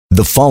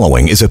The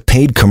following is a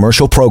paid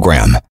commercial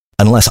program.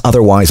 Unless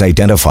otherwise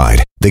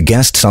identified, the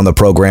guests on the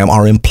program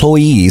are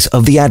employees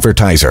of the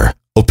advertiser.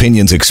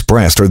 Opinions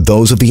expressed are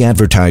those of the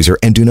advertiser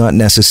and do not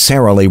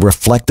necessarily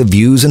reflect the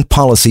views and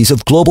policies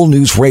of Global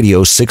News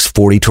Radio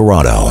 640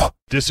 Toronto.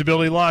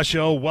 Disability Law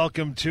Show,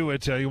 welcome to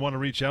it. You want to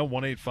reach out,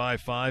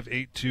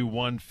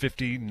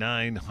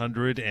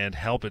 1-855-821-5900 and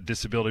help at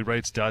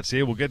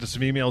disabilityrights.ca. We'll get to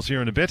some emails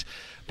here in a bit,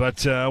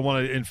 but I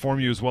want to inform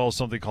you as well of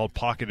something called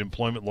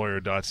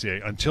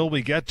pocketemploymentlawyer.ca. Until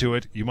we get to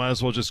it, you might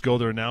as well just go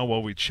there now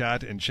while we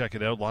chat and check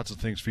it out. Lots of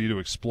things for you to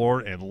explore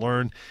and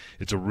learn.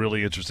 It's a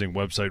really interesting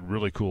website,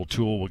 really cool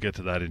tool. We'll get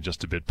to that in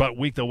just a bit. But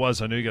week that was,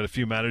 I know you got a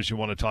few matters you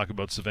want to talk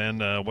about.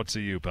 Savan, what's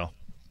you, pal?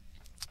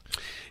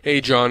 Hey,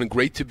 John.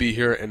 Great to be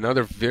here.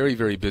 Another very,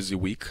 very busy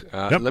week.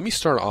 Let me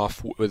start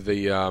off with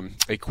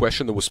a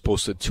question that was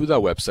posted to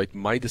that website,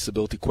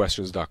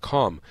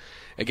 mydisabilityquestions.com.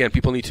 Again,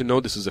 people need to know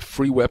this is a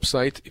free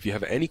website. If you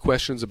have any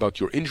questions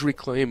about your injury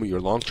claim or your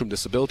long-term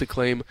disability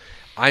claim,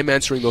 I'm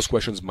answering those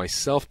questions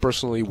myself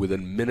personally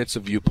within minutes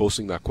of you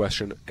posting that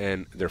question,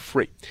 and they're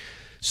free.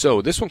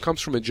 So this one comes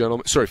from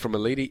from a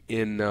lady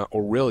in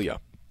Aurelia.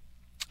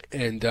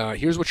 And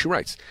here's what she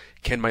writes.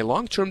 Can my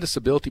long-term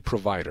disability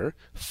provider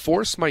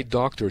force my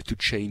doctor to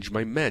change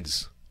my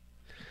meds?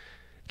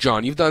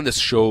 John, you've done this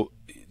show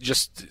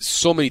just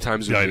so many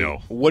times with me. I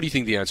know. What do you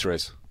think the answer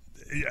is?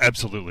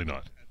 Absolutely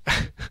not.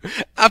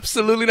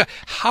 Absolutely not.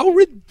 How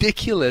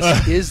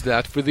ridiculous is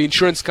that for the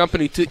insurance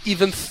company to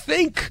even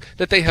think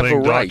that they have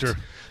Playing a right? doctor.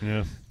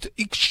 Yeah.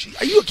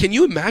 Can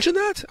you imagine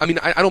that? I mean,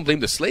 I don't blame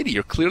this lady.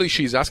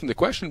 She's asking the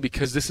question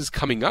because this is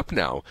coming up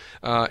now,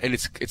 and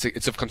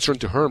it's of concern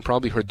to her and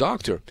probably her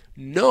doctor.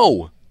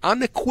 No,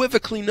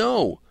 unequivocally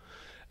no.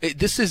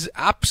 This is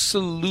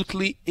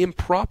absolutely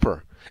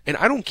improper. And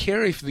I don't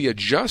care if the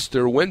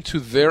adjuster went to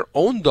their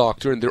own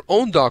doctor and their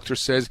own doctor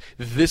says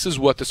this is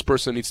what this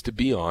person needs to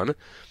be on.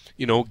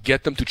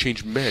 Get them to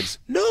change meds.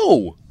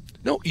 No.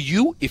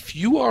 If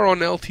you are on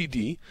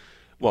LTD,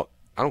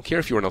 I don't care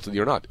if you're on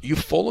LTD or not. You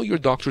follow your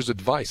doctor's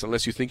advice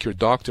unless you think your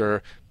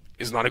doctor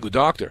is not a good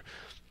doctor.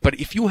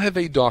 But if you have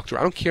a doctor,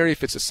 I don't care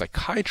if it's a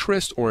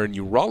psychiatrist or a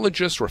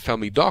neurologist or a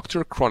family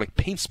doctor, chronic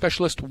pain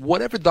specialist,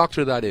 whatever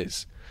doctor that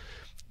is,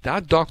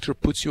 that doctor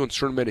puts you on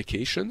certain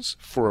medications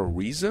for a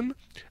reason.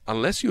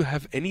 Unless you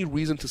have any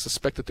reason to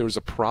suspect that there is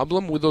a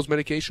problem with those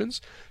medications,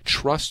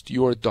 trust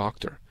your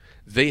doctor.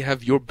 They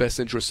have your best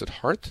interests at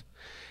heart.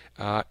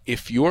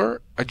 If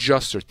your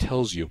adjuster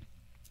tells you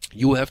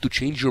you have to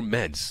change your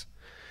meds,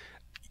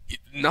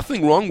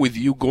 nothing wrong with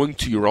you going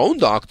to your own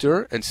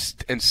doctor and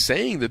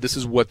saying that this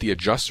is what the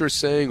adjuster is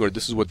saying or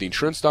this is what the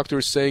insurance doctor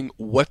is saying.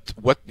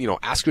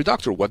 Ask your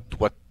doctor,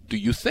 what do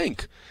you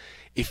think?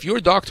 If your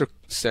doctor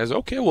says,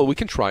 okay, well, we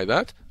can try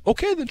that.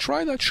 Okay, then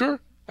try that.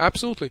 Sure.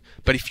 Absolutely.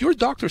 But if your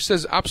doctor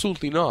says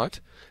absolutely not,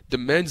 the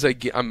meds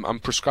I'm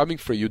prescribing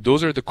for you,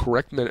 those are the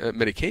correct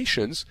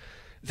medications,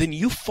 then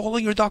you follow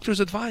your doctor's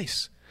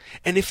advice.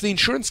 And if the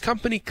insurance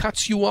company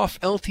cuts you off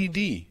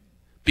LTD,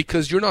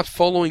 because you're not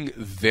following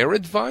their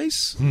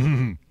advice,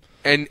 and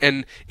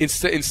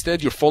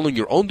instead you're following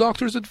your own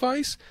doctor's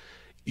advice,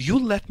 you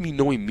let me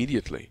know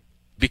immediately.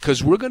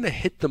 Because we're going to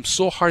hit them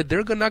so hard,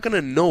 they're not going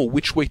to know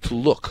which way to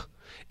look.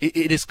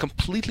 It is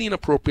completely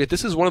inappropriate.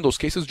 This is one of those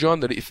cases,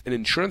 John, that if an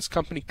insurance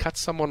company cuts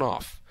someone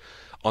off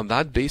on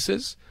that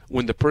basis,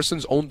 when the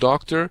person's own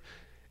doctor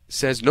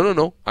says,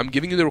 no, I'm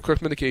giving you the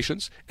correct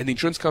medications, and the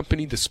insurance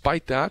company,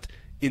 despite that,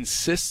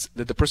 insists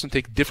that the person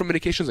take different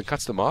medications and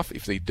cuts them off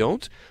if they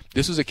don't,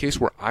 this is a case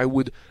where I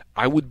would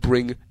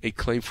bring a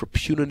claim for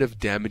punitive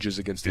damages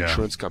against the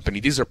insurance company.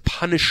 These are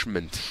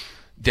punishment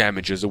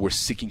damages that we're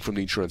seeking from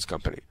the insurance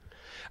company.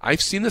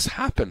 I've seen this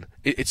happen.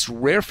 It's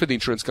rare for the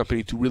insurance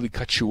company to really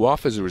cut you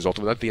off as a result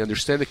of that. They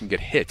understand they can get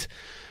hit,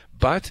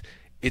 but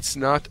it's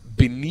not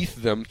beneath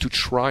them to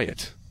try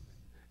it.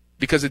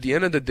 Because at the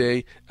end of the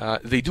day,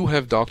 they do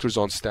have doctors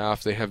on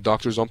staff, they have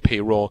doctors on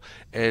payroll,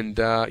 and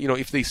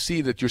if they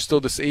see that you're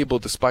still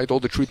disabled despite all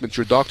the treatment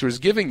your doctor is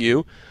giving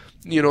you,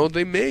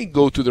 they may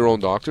go to their own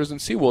doctors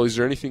and see, well, is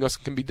there anything else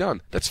that can be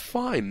done? That's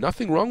fine,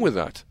 nothing wrong with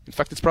that. In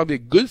fact, it's probably a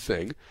good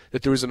thing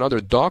that there is another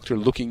doctor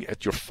looking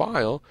at your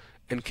file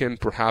and can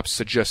perhaps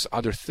suggest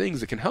other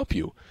things that can help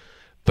you.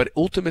 But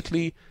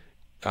ultimately,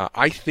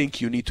 I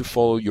think you need to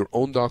follow your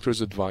own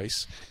doctor's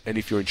advice, and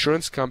if your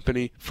insurance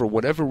company, for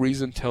whatever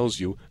reason, tells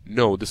you,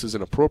 no, this is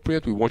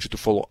inappropriate, we want you to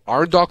follow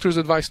our doctor's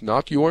advice,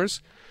 not yours,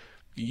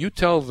 you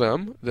tell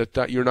them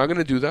that you're not going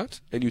to do that,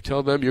 and you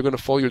tell them you're going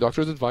to follow your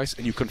doctor's advice,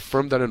 and you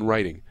confirm that in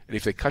writing. And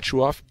if they cut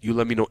you off, you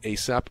let me know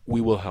ASAP.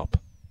 We will help.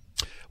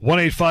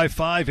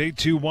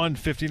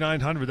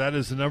 1-855-821-5900. That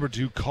is the number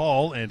to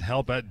call and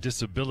help at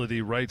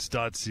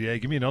disabilityrights.ca.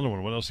 Give me another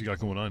one. What else you got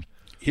going on?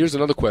 Here's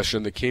another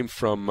question that came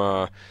from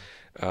a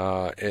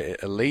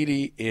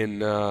lady in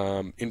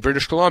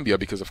British Columbia,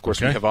 because of course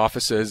we have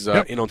offices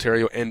in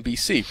Ontario and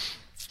BC.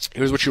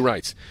 Here's what she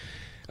writes.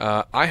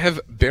 I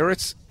have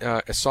Barrett's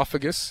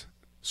esophagus.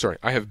 Never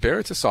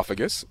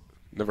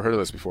heard of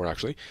this before,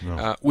 actually.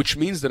 No. Which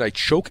means that I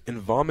choke and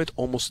vomit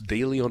almost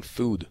daily on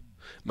food.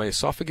 My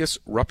esophagus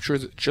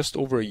ruptured just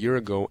over a year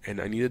ago,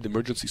 and I needed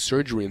emergency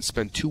surgery and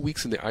spent 2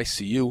 weeks in the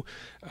ICU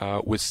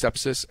with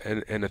sepsis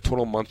and a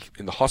total month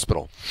in the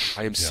hospital.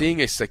 I am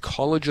seeing a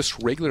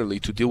psychologist regularly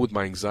to deal with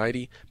my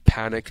anxiety,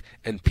 panic,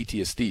 and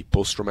PTSD,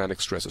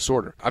 post-traumatic stress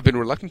disorder. I've been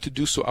reluctant to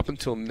do so up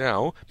until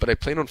now, but I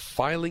plan on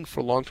filing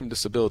for long-term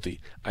disability.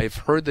 I have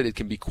heard that it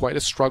can be quite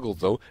a struggle,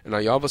 though, and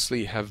I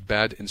obviously have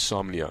bad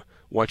insomnia.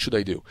 What should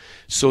I do?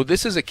 So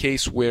this is a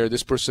case where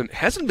this person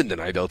hasn't been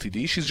denied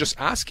LTD. She's just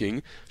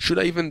asking, should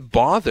I even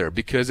bother,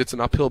 because it's an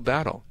uphill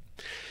battle?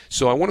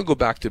 So I want to go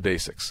back to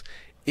basics.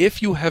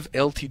 If you have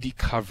LTD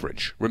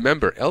coverage,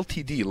 remember,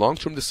 LTD,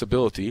 long-term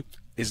disability,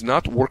 is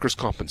not workers'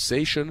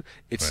 compensation.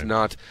 It's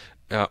not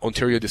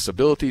Ontario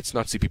disability. It's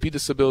not CPP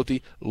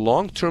disability.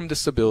 Long-term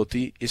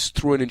disability is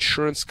through an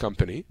insurance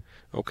company.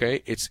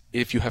 Okay, it's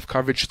if you have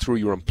coverage through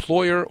your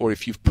employer, or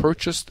if you've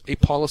purchased a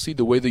policy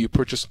the way that you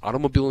purchase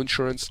automobile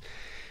insurance.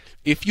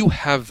 If you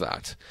have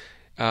that,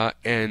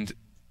 and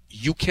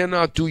you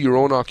cannot do your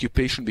own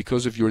occupation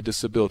because of your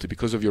disability,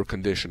 because of your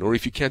condition, or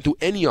if you can't do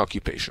any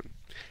occupation,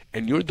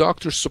 and your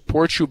doctor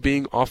supports you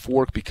being off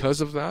work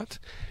because of that,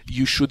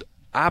 you should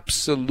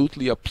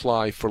absolutely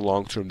apply for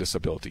long-term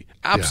disability.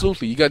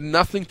 Absolutely. You got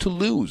nothing to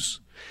lose.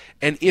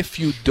 And if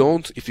you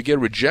get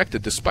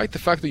rejected, despite the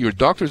fact that your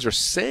doctors are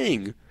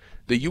saying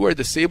that you are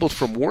disabled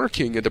from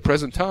working at the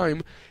present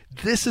time,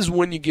 this is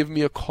when you give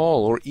me a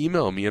call or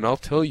email me, and I'll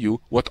tell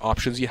you what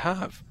options you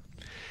have.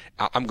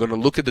 I'm going to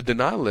look at the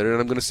denial letter, and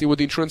I'm going to see what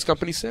the insurance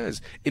company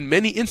says. In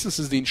many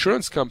instances, the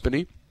insurance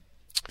company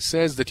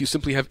says that you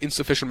simply have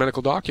insufficient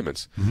medical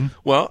documents.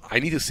 Well, I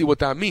need to see what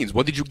that means.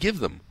 What did you give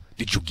them?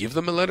 Did you give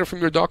them a letter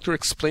from your doctor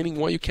explaining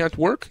why you can't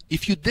work?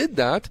 If you did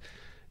that,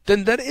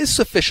 then that is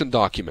sufficient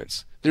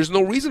documents. There's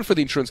no reason for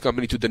the insurance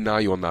company to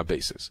deny you on that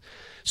basis.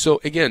 So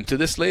again, to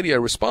this lady, I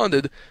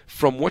responded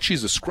from what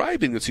she's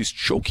describing, that she's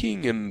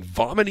choking and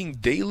vomiting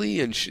daily.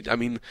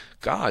 And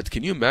God,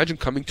 can you imagine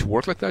coming to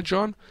work like that,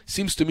 John?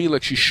 Seems to me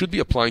like she should be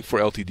applying for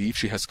LTD if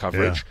she has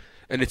coverage.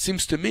 And it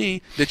seems to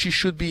me that she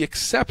should be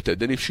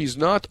accepted. And if she's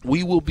not,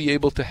 we will be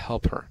able to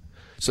help her.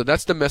 So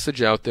that's the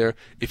message out there.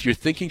 If you're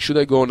thinking, should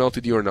I go on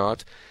LTD or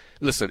not?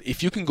 Listen,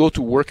 if you can go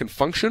to work and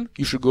function,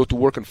 you should go to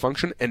work and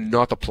function and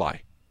not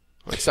apply.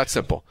 It's that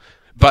simple.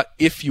 But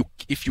if you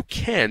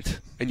can't,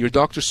 and your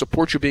doctor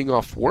supports you being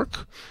off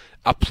work,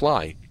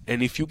 apply.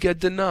 And if you get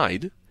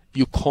denied,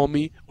 you call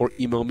me or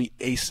email me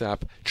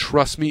ASAP.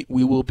 Trust me,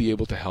 we will be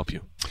able to help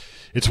you.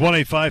 It's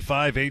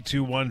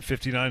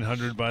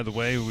 1-855-821-5900, by the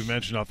way. We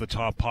mentioned off the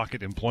top,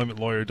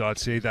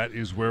 pocketemploymentlawyer.ca. That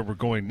is where we're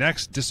going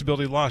next.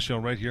 Disability Law Show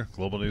right here,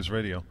 Global News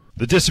Radio.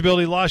 The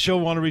Disability Law Show.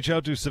 Want to reach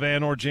out to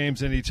Savannah or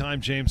James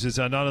anytime. James is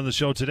not on the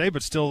show today,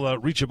 but still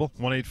reachable.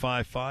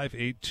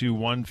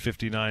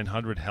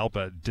 1-855-821-5900. Help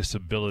at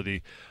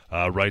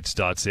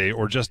disabilityrights.ca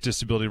or just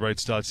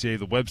disabilityrights.ca.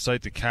 The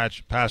website to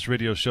catch past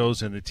radio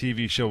shows and the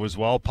TV show as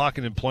well.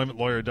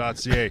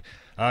 Pocketemploymentlawyer.ca.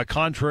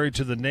 Contrary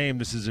to the name,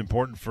 this is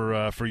important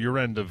for your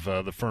end of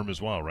the firm as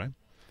well, right?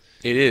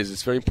 It is.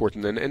 It's very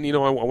important, and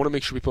I want to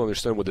make sure people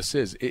understand what this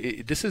is.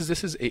 This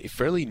is a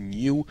fairly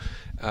new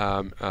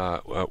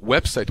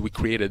website we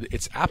created.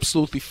 It's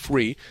absolutely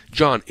free,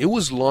 John. It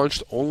was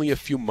launched only a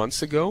few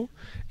months ago,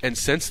 and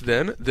since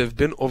then there've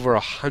been over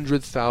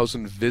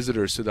 100,000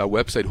 visitors to that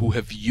website who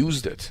have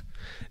used it.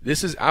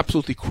 This is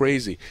absolutely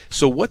crazy.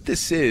 So what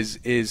this is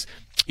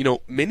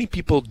many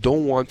people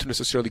don't want to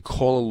necessarily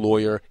call a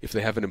lawyer if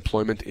they have an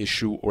employment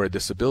issue or a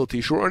disability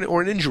issue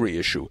or an injury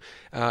issue.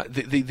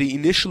 They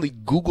initially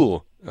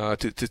Google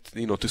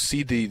to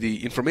see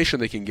the information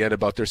they can get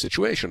about their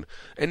situation.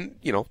 And,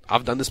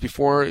 I've done this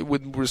before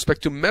with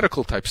respect to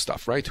medical type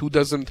stuff, right? Who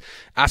doesn't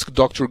ask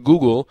Dr.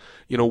 Google,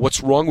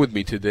 what's wrong with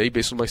me today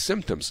based on my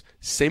symptoms?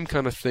 Same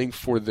kind of thing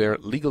for their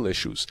legal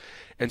issues.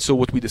 And so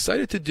what we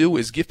decided to do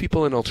is give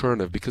people an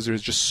alternative, because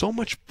there's just so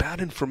much bad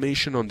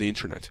information on the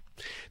internet.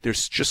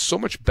 There's just so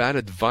much bad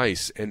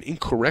advice and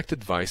incorrect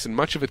advice, and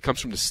much of it comes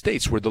from the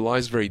States where the law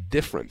is very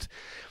different,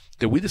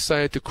 that we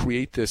decided to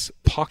create this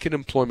Pocket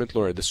Employment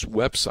Lawyer, this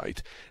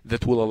website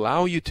that will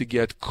allow you to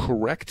get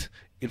correct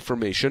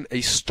information,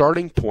 a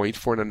starting point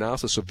for an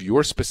analysis of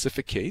your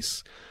specific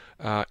case.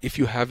 If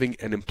you're having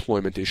an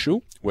employment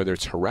issue, whether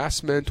it's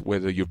harassment,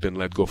 whether you've been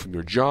let go from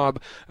your job,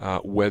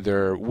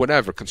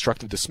 whatever,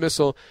 constructive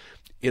dismissal,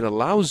 it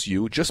allows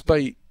you, just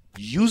by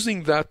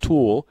using that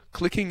tool,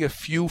 clicking a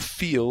few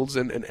fields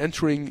and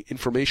entering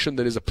information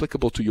that is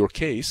applicable to your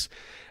case,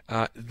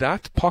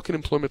 that Pocket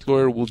Employment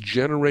Lawyer will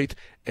generate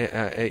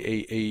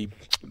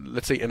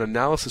let's say an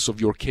analysis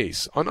of your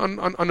case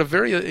on a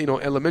very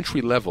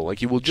elementary level.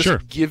 Like, it will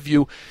just give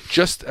you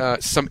just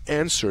some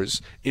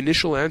answers,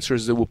 initial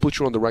answers that will put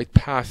you on the right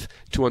path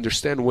to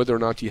understand whether or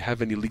not you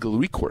have any legal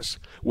recourse,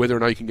 whether or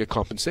not you can get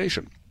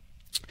compensation.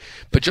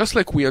 But just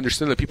like we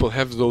understand that people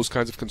have those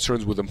kinds of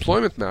concerns with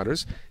employment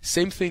matters,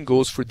 same thing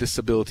goes for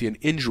disability and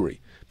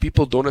injury.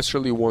 people don't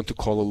necessarily want to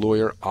call a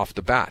lawyer off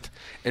the bat.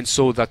 And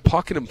so that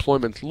Pocket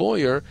Employment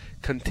Lawyer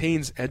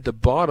contains at the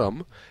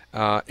bottom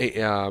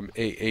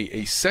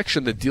a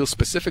section that deals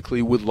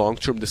specifically with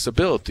long-term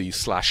disability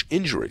 /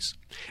 injuries.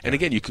 And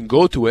again, you can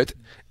go to it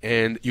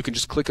and you can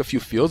just click a few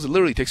fields. It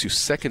literally takes you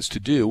seconds to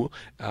do,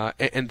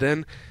 and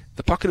then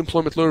the Pocket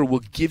Employment Lawyer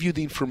will give you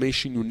the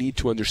information you need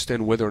to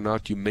understand whether or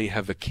not you may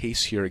have a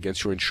case here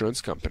against your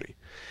insurance company.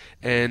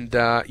 And,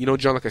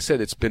 John, like I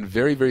said, it's been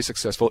very, very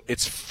successful.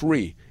 It's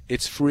free.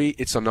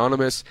 It's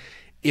anonymous.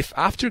 If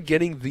after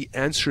getting the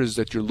answers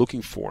that you're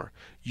looking for,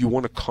 you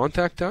want to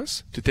contact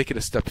us to take it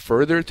a step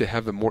further, to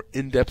have a more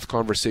in-depth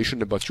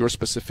conversation about your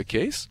specific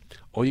case,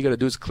 all you got to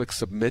do is click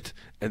submit,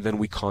 and then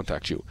we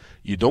contact you.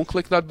 You don't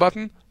click that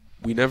button,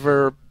 we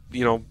never,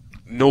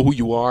 know who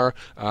you are.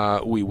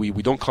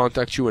 We don't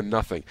contact you and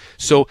nothing.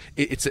 So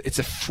it's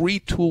a free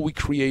tool we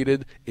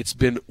created. It's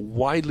been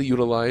widely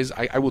utilized.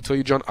 I will tell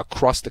you, John,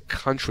 across the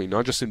country,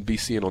 not just in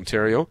BC and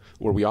Ontario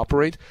where we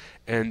operate.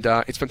 And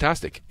it's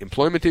fantastic.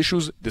 Employment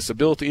issues,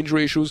 disability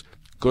injury issues,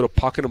 go to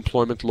Pocket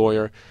Employment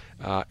Lawyer,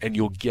 and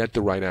you'll get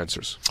the right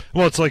answers.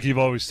 Well, it's like you've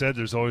always said.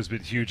 There's always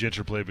been huge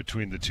interplay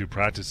between the two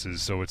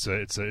practices. So it's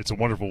a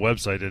wonderful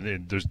website,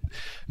 and there's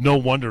no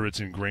wonder it's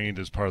ingrained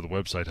as part of the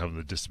website having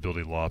the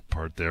disability law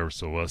part there.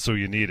 So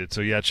you need it.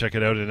 So yeah, check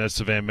it out. And as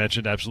Sivan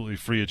mentioned, absolutely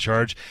free of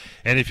charge.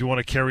 And if you want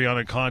to carry on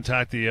and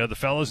contact the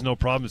fellas, no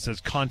problem. It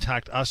says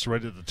contact us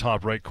right at the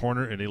top right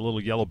corner in a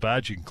little yellow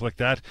badge. You can click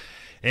that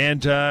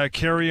and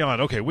carry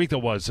on. Okay, week that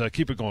was.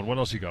 Keep it going. What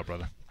else you got,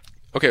 brother?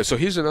 Okay, so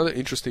here's another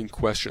interesting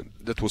question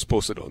that was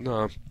posted on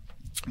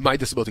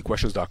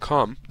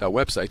mydisabilityquestions.com, that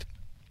website.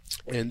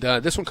 And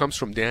this one comes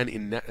from Dan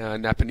in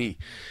Napanee.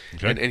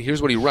 Okay. And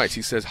here's what he writes.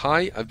 He says,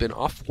 "Hi, I've been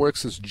off work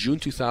since June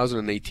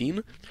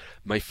 2018.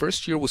 My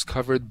first year was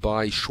covered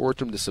by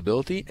short-term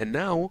disability, and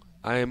now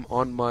I am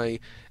on my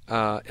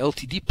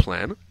LTD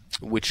plan,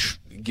 which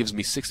gives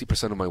me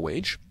 60% of my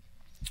wage.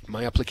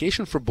 My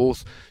application for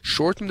both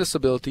short-term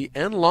disability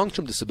and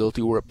long-term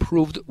disability were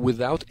approved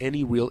without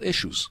any real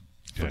issues."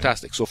 Okay.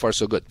 Fantastic. So far,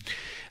 so good.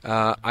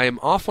 I am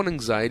off on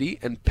anxiety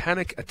and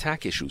panic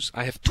attack issues.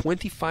 I have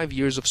 25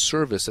 years of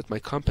service at my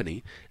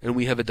company, and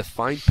we have a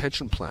defined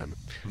pension plan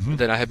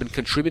that I have been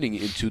contributing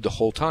into the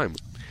whole time.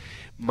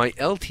 My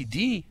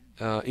LTD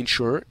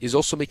insurer is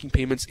also making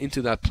payments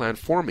into that plan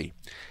for me.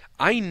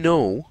 I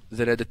know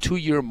that at the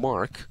 2-year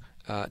mark,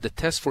 the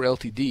test for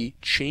LTD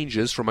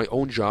changes from my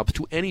own job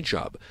to any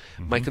job.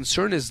 My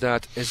concern is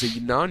that as a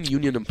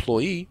non-union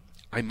employee,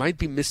 I might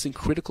be missing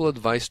critical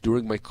advice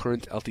during my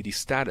current LTD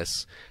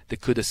status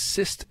that could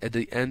assist at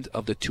the end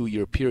of the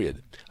 2-year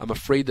period. I'm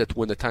afraid that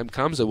when the time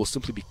comes, I will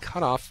simply be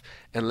cut off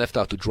and left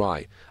out to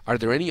dry. Are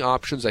there any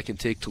options I can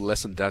take to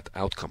lessen that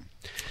outcome?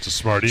 It's a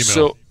smart email.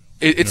 So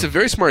it's a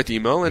very smart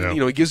email, and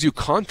it gives you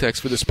context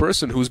for this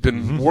person who's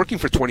been working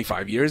for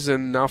 25 years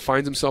and now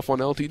finds himself on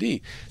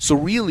LTD. So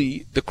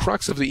really, the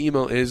crux of the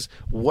email is,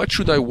 what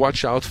should I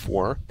watch out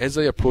for as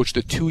I approach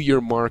the 2-year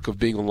mark of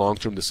being on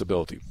long-term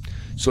disability?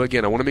 So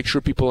again, I want to make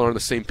sure people are on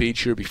the same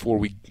page here before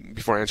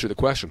I answer the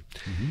question.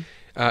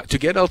 To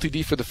get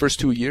LTD for the first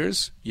 2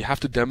 years, you have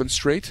to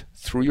demonstrate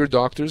through your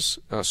doctor's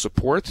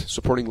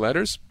supporting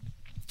letters,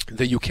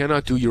 that you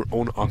cannot do your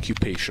own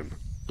occupation.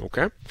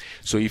 Okay?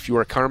 So if you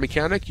are a car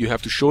mechanic, you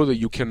have to show that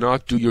you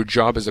cannot do your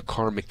job as a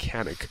car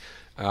mechanic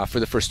for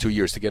the first 2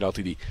 years to get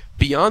LTD.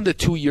 Beyond the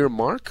 2-year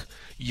mark,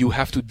 you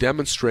have to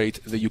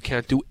demonstrate that you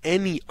can't do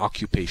any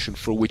occupation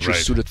for which you're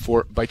suited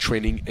for by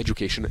training,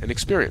 education, and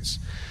experience.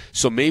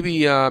 So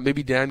maybe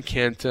Dan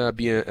can't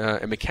be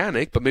a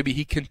mechanic, but maybe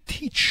he can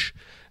teach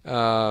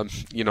the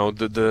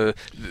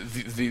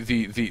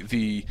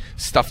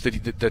stuff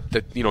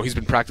that he's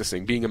been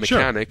practicing, being a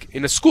mechanic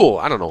in a school.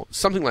 I don't know,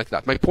 something like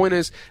that. My point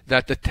is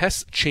that the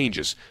test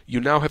changes.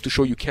 You now have to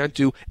show you can't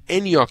do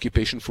any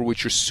occupation for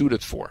which you're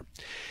suited for.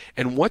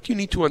 And what you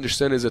need to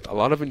understand is that a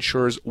lot of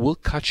insurers will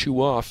cut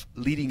you off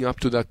leading up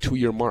to that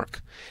 2-year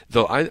mark.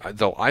 They'll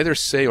either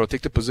say or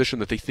take the position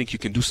that they think you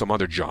can do some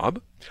other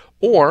job,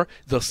 or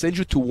they'll send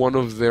you to one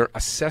of their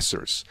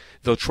assessors.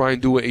 They'll try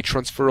and do a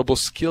transferable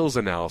skills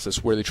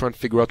analysis where they try and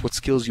figure out what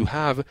skills you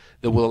have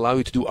that will allow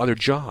you to do other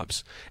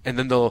jobs. And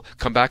then they'll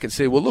come back and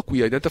say, well, look,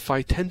 we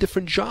identify 10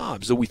 different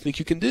jobs that we think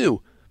you can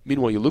do.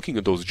 Meanwhile, you're looking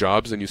at those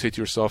jobs and you say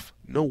to yourself,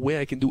 no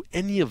way I can do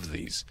any of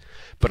these.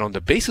 But on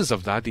the basis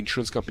of that, the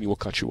insurance company will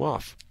cut you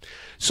off.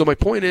 So my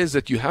point is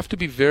that you have to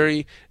be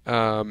very,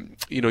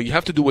 you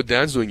have to do what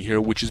Dan's doing here,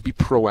 which is be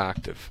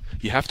proactive.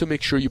 You have to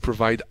make sure you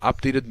provide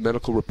updated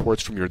medical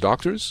reports from your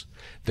doctors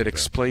that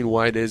explain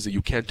why it is that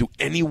you can't do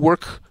any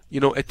work,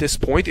 at this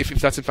point, if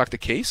that's in fact the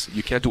case.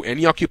 You can't do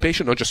any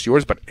occupation, not just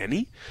yours, but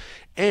any.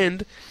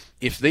 And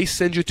if they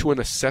send you to an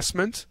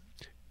assessment,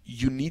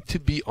 you need to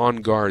be on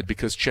guard,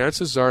 because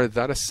chances are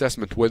that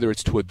assessment, whether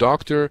it's to a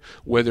doctor,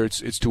 whether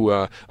it's to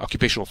a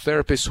occupational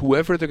therapist,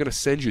 whoever they're going to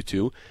send you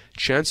to,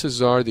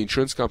 chances are the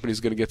insurance company is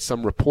going to get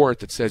some report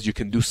that says you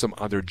can do some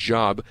other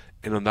job,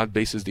 and on that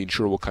basis the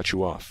insurer will cut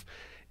you off.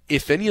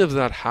 If any of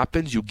that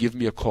happens, you give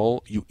me a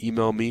call, you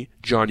email me.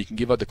 John, you can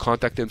give out the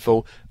contact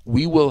info.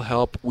 We will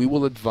help. We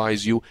will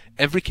advise you.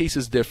 Every case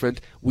is different.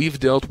 We've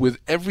dealt with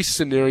every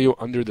scenario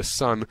under the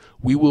sun.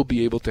 We will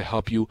be able to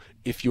help you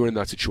if you're in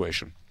that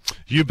situation.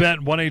 You bet.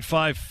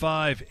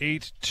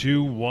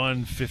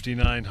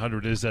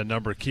 1-855-821-5900 is that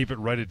number. Keep it,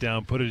 write it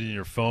down, put it in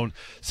your phone.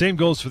 Same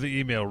goes for the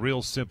email.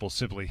 Real simple.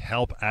 Simply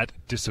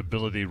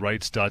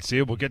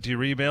help@disabilityrights.ca. We'll get to your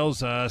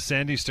emails.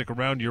 Sandy, stick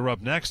around. You're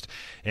up next.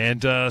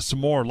 And some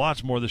more,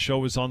 lots more. The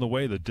show is on the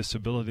way. The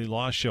Disability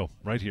Law Show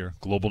right here.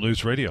 Global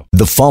News Radio.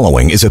 The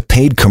following is a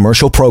paid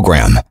commercial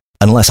program.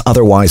 Unless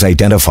otherwise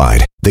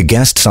identified, the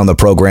guests on the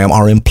program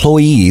are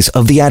employees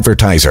of the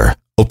advertiser.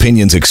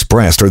 Opinions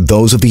expressed are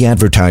those of the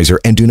advertiser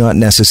and do not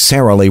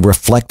necessarily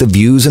reflect the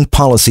views and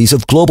policies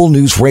of Global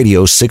News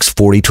Radio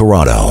 640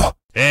 Toronto.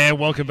 And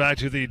welcome back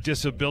to the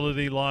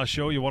Disability Law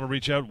Show. You want to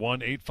reach out,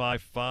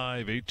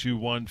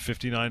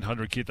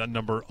 1-855-821-5900. Keep that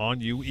number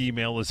on you.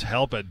 Email is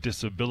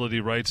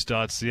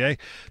help@disabilityrights.ca.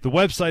 The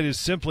website is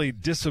simply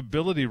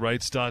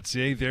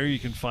disabilityrights.ca. There you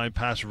can find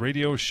past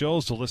radio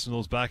shows to listen to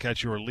those back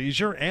at your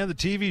leisure, and the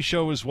TV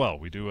show as well.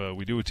 We do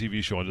a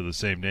TV show under the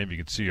same name. You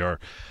can see our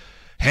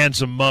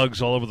handsome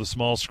mugs all over the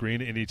small screen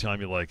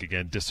anytime you like.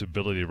 Again,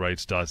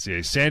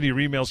 disabilityrights.ca. Sandy, your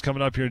email's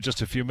coming up here in just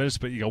a few minutes,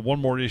 but you got one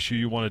more issue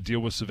you want to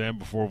deal with, Sivan,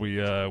 before we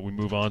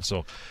move on.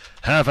 So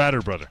have at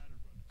her, brother.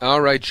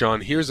 All right,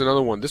 John, here's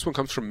another one. This one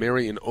comes from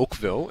Mary in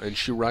Oakville, and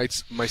she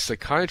writes, my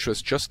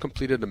psychiatrist just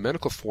completed a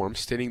medical form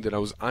stating that I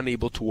was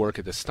unable to work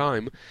at this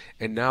time,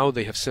 and now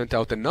they have sent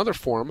out another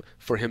form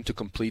for him to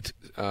complete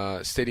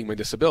stating my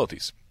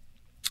disabilities.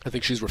 I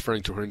think she's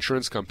referring to her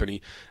insurance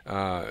company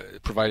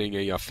providing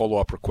a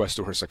follow-up request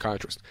to her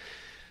psychiatrist.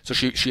 So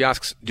she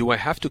asks, do I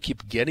have to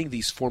keep getting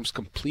these forms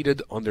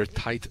completed on their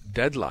tight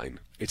deadline?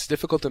 It's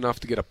difficult enough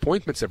to get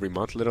appointments every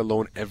month, let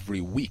alone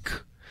every week.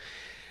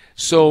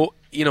 So,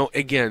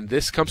 again,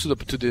 this comes to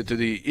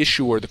the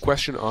issue or the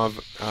question of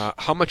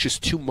how much is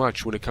too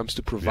much when it comes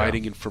to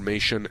providing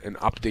information and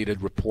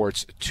updated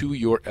reports to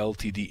your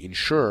LTD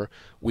insurer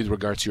with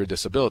regards to your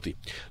disability.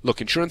 Look,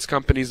 insurance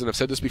companies, and I've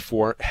said this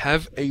before,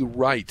 have a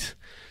right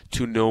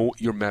to know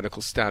your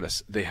medical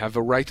status. They have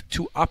a right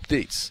to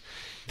updates.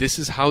 This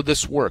is how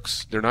this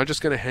works. They're not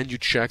just going to hand you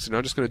checks. They're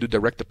not just going to do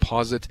direct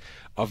deposit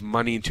of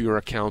money into your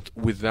account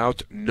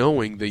without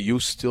knowing that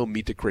you still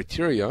meet the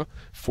criteria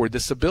for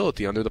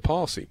disability under the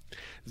policy.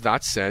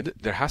 That said,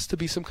 there has to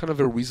be some kind of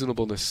a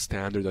reasonableness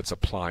standard that's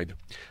applied.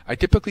 I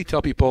typically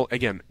tell people,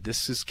 again,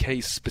 this is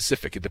case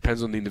specific. It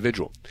depends on the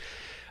individual.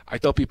 I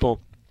tell people,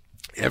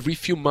 every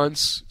few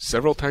months,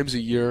 several times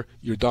a year,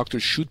 your doctor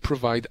should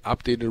provide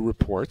updated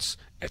reports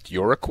at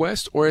your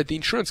request or at the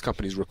insurance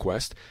company's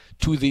request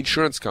to the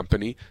insurance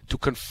company to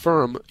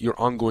confirm your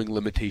ongoing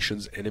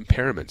limitations and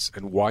impairments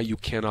and why you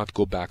cannot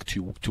go back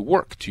to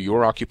work, to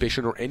your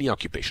occupation or any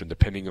occupation,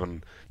 depending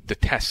on the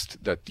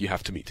test that you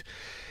have to meet.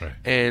 Right.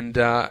 And,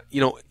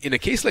 in a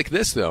case like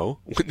this, though,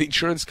 when the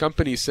insurance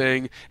company is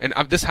saying, and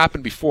this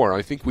happened before,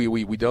 I think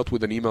we dealt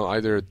with an email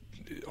either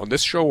on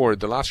this show or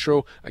the last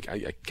show,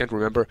 I can't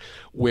remember,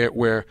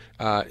 where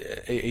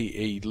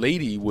a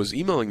lady was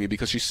emailing me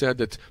because she said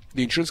that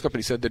the insurance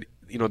company said that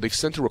they've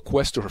sent a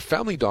request to her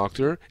family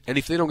doctor, and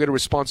if they don't get a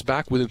response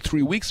back within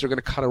 3 weeks, they're going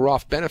to cut her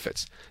off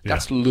benefits.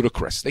 That's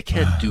ludicrous. They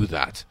can't do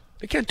that.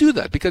 They can't do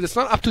that because it's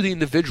not up to the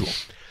individual.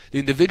 The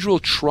individual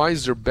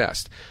tries their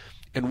best,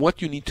 and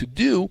what you need to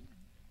do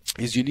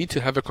is you need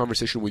to have a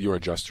conversation with your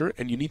adjuster,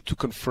 and you need to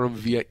confirm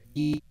via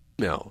email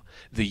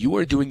that you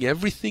are doing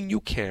everything you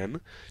can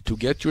to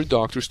get your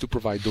doctors to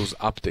provide those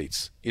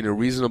updates in a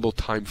reasonable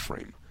time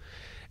frame.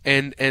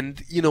 And at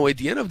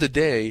the end of the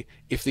day,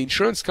 if the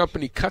insurance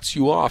company cuts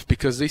you off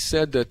because they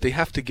said that they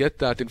have to get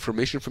that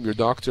information from your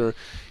doctor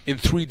in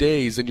 3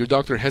 days and your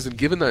doctor hasn't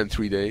given that in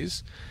 3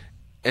 days,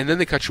 and then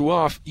they cut you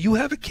off, you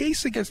have a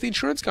case against the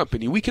insurance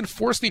company. We can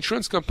force the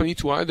insurance company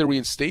to either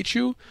reinstate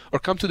you or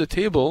come to the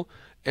table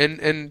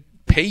and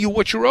pay you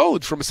what you're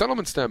owed from a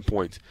settlement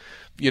standpoint.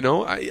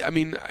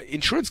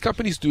 Insurance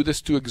companies do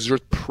this to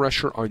exert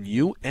pressure on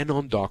you and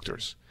on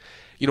doctors.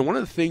 One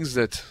of the things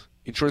that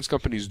insurance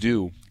companies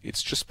do,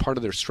 it's just part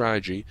of their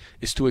strategy,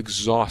 is to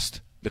exhaust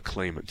the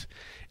claimant.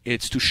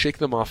 It's to shake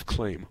them off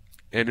claim.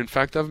 And in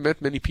fact, I've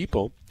met many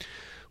people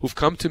who've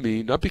come to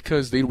me, not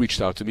because they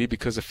reached out to me,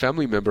 because a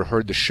family member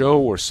heard the show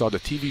or saw the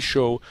TV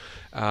show,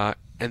 and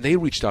they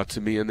reached out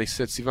to me and they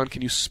said, Sivan,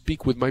 can you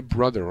speak with my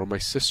brother or my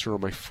sister or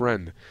my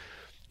friend?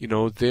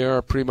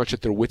 They're pretty much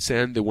at their wits'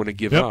 end. They want to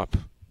give up.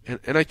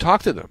 And I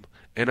talked to them,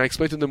 and I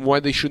explained to them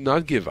why they should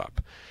not give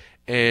up.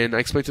 And I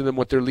explained to them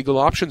what their legal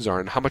options are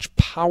and how much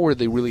power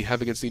they really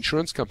have against the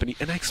insurance company.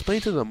 And I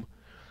explained to them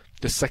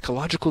the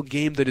psychological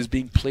game that is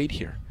being played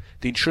here.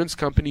 The insurance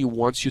company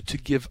wants you to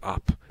give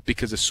up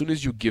because as soon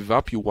as you give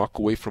up, you walk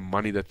away from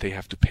money that they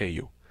have to pay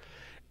you.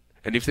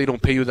 And if they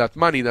don't pay you that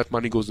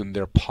money goes in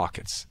their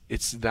pockets.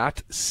 It's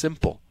that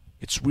simple.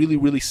 It's really,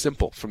 really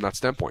simple from that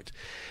standpoint.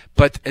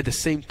 But at the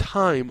same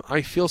time,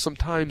 I feel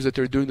sometimes that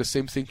they're doing the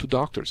same thing to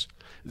doctors.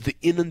 They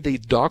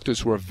inundate doctors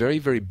who are very,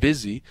 very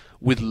busy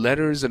with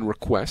letters and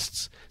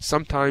requests,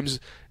 sometimes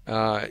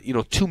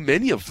too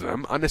many of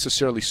them,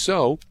 unnecessarily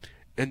so.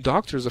 And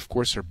doctors, of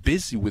course, are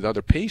busy with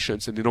other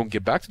patients, and they don't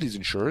get back to these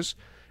insurers.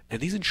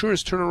 And these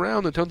insurers turn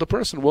around and tell the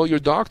person, well, your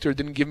doctor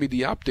didn't give me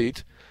the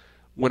update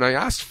when I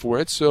asked for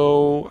it,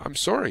 so I'm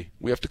sorry,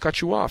 we have to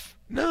cut you off.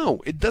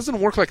 No, it doesn't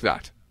work like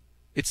that.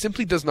 It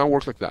simply does not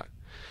work like that.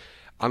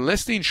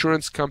 Unless the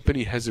insurance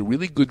company has a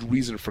really good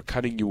reason for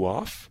cutting you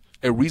off,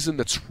 a reason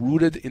that's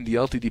rooted in the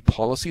LTD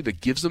policy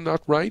that gives them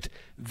that right,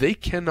 they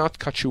cannot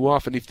cut you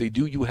off. And if they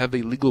do, you have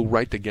a legal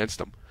right against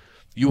them.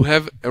 You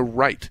have a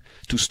right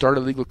to start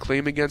a legal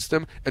claim against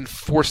them and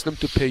force them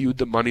to pay you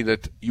the money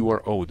that you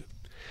are owed.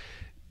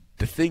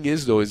 The thing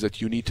is, though, is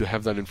that you need to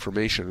have that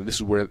information, and this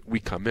is where we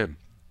come in.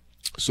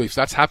 So if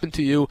that's happened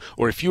to you,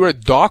 or if you're a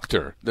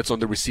doctor that's on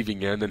the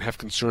receiving end and have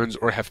concerns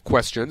or have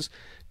questions,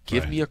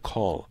 give me a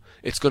call.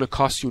 It's going to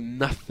cost you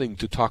nothing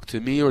to talk to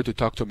me or to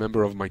talk to a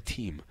member of my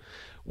team.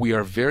 We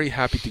are very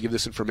happy to give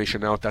this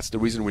information out. That's the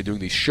reason we're doing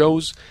these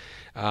shows.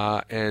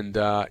 It's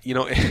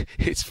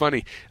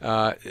funny.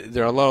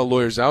 There are a lot of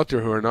lawyers out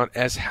there who are not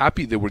as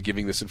happy that we're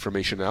giving this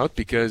information out,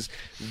 because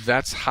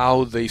that's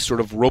how they sort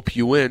of rope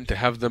you in to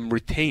have them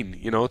retain, for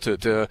you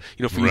to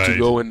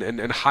go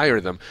and hire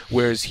them.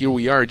 Whereas here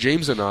we are,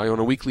 James and I, on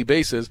a weekly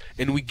basis,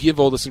 and we give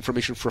all this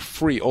information for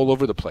free all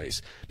over the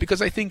place,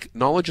 because I think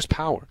knowledge is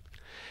power.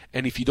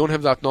 And if you don't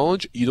have that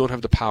knowledge, you don't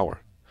have the power.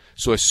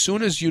 So as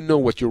soon as you know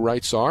what your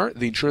rights are,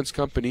 the insurance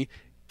company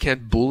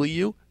can't bully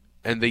you,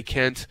 and they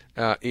can't,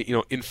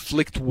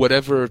 inflict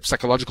whatever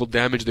psychological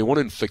damage they want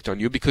to inflict on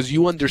you, because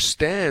you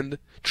understand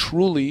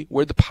truly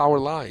where the power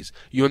lies.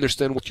 You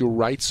understand what your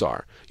rights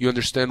are. You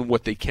understand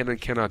what they can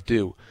and cannot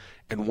do.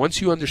 And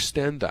once you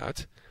understand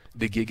that,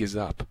 the gig is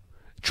up.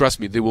 Trust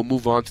me, they will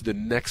move on to the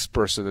next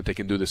person that they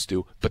can do this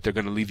to, but they're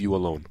going to leave you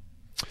alone.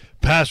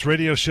 Past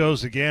radio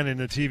shows again in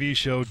the TV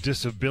show.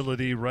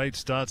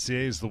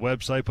 DisabilityRights.ca is the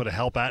website. Put a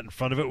help at in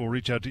front of it. We'll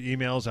reach out to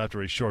emails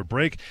after a short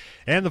break.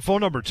 And the phone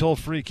number, toll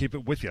free, keep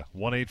it with you,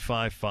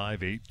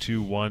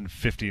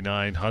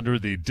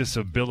 1-855-821-5900. The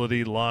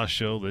Disability Law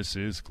Show. This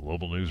is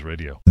Global News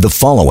Radio. The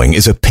following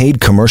is a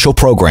paid commercial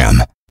program.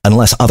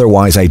 Unless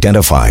otherwise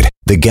identified,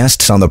 the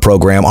guests on the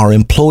program are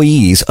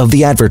employees of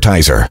the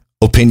advertiser.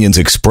 Opinions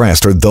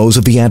expressed are those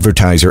of the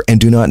advertiser and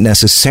do not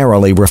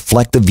necessarily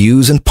reflect the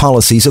views and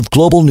policies of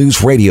Global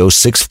News Radio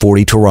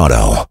 640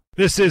 Toronto.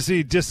 This is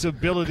the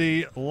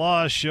Disability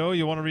Law Show.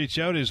 You want to reach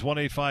out is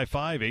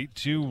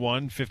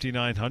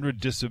 1-855-821-5900,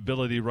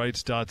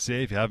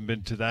 disabilityrights.ca. If you haven't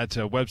been to that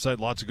website,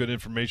 lots of good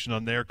information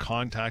on there,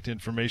 contact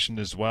information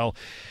as well,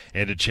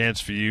 and a chance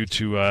for you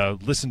to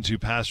listen to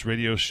past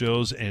radio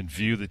shows and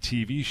view the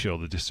TV show,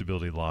 the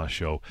Disability Law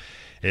Show,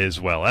 as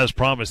well. As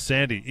promised,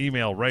 Sandy,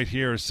 email right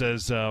here,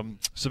 says,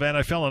 Savannah,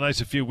 I fell on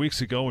ice a few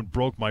weeks ago and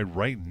broke my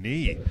right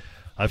knee.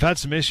 I've had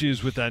some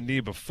issues with that knee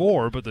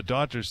before, but the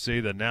doctors say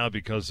that now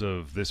because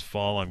of this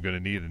fall, I'm going to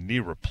need a knee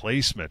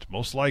replacement,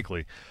 most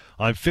likely.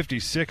 I'm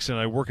 56 and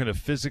I work in a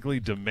physically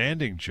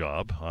demanding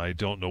job. I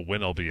don't know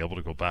when I'll be able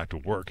to go back to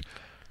work.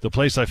 The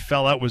place I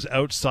fell at was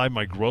outside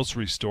my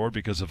grocery store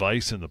because of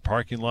ice in the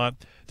parking lot.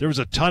 There was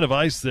a ton of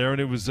ice there,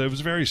 and it was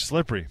very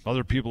slippery.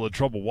 Other people had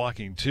trouble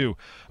walking, too.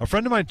 A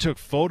friend of mine took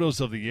photos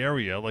of the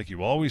area, like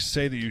you always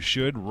say that you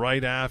should,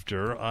 right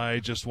after. I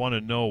just want to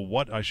know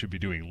what I should be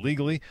doing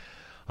legally.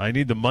 I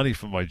need the money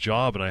from my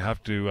job, and I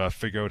have to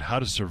figure out how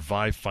to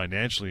survive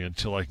financially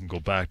until I can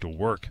go back to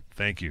work.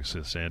 Thank you,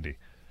 says Sandy.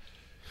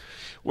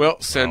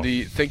 Well,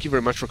 Sandy, thank you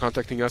very much for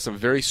contacting us. I'm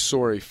very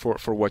sorry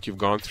for what you've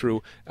gone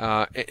through.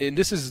 And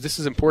this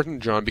is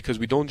important, John, because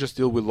we don't just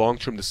deal with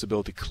long-term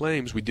disability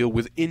claims. We deal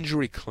with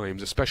injury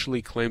claims,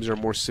 especially claims that are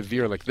more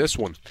severe like this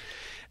one.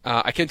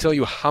 I can't tell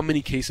you how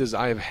many cases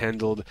I have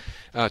handled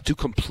to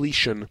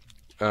completion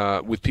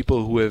with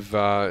people who have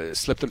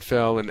slipped and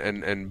fell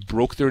and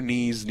broke their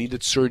knees,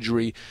 needed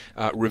surgery,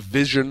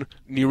 revision,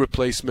 knee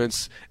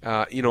replacements,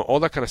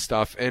 all that kind of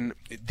stuff. And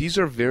these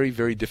are very,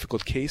 very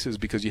difficult cases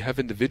because you have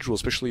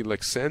individuals, especially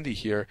like Sandy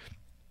here,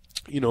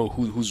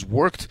 who's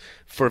worked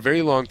for a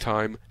very long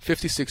time,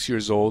 56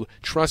 years old.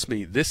 Trust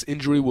me, this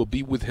injury will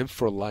be with him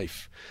for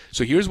life.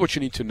 So here's what you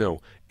need to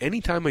know.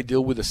 Anytime I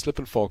deal with a slip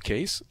and fall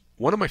case,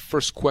 one of my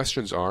first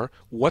questions are,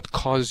 what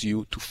caused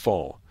you to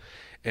fall?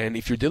 And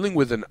if you're dealing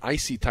with an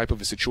icy type of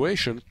a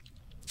situation,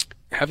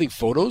 having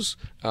photos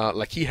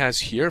like he has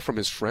here from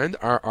his friend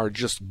are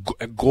just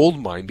a gold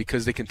mine,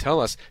 because they can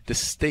tell us the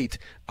state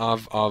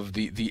of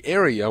the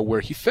area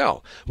where he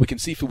fell. We can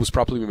see if it was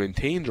properly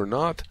maintained or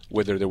not,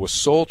 whether there was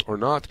salt or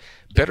not.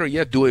 Better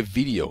yet, do a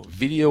video.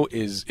 Video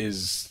is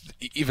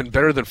even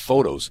better than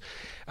photos.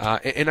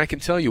 And I can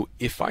tell you,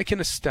 if I can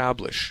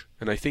establish,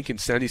 and I think in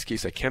Sandy's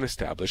case I can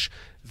establish,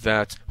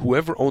 that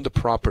whoever owned the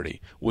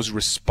property was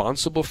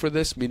responsible for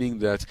this, meaning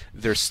that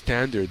their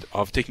standard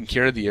of taking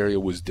care of the area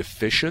was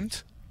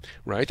deficient,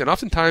 right? And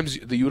oftentimes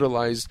they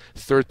utilize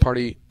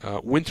third-party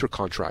winter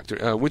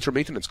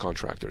maintenance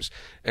contractors,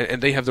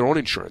 and they have their own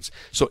insurance.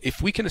 So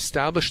if we can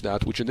establish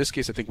that, which in this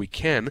case I think we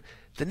can,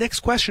 the next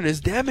question is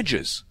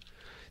damages.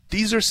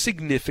 These are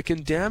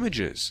significant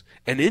damages.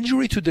 An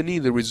injury to the knee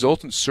that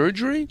results in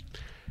surgery,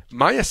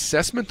 My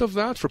assessment of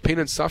that for pain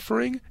and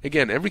suffering,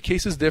 again, every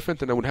case is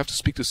different, and I would have to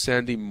speak to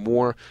Sandy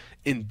more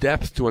in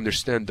depth to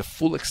understand the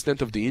full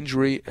extent of the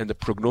injury and the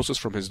prognosis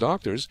from his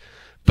doctors.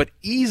 But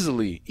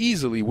easily,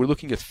 we're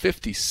looking at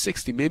 $50,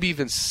 $60, maybe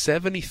even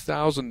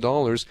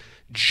 $70,000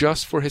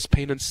 just for his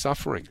pain and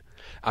suffering.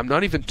 I'm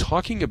not even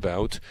talking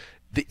about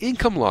the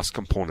income loss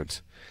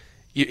component.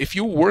 If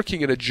you're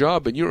working at a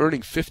job and you're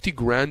earning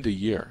 $50,000 a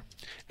year,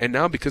 and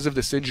now because of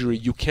this injury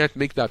you can't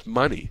make that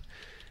money,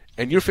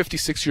 and you're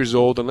 56 years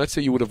old, and let's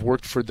say you would have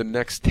worked for the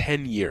next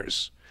 10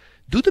 years,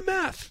 do the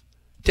math.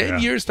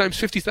 10 years times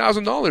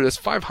 $50,000, that's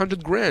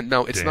 $500,000.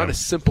 Now, it's not a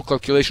simple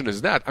calculation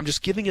as that. I'm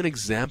just giving an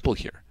example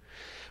here,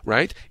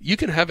 right? You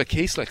can have a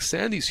case like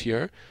Sandy's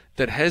here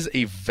that has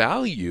a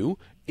value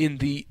in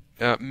the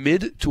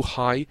mid to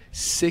high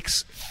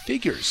six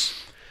figures.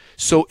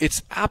 So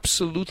it's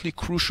absolutely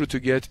crucial to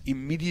get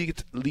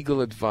immediate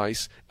legal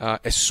advice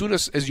as soon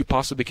as you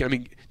possibly can. I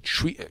mean,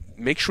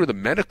 make sure that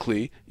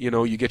medically,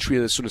 you get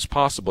treated as soon as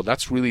possible.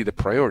 That's really the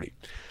priority.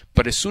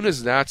 But as soon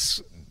as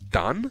that's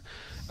done,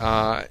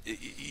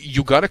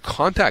 you got to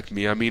contact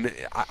me. I mean,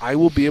 I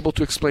will be able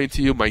to explain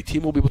to you, my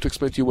team will be able to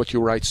explain to you what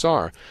your rights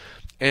are.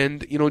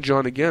 And,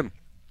 John, again,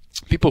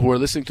 people who are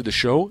listening to the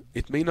show,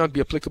 it may not be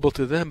applicable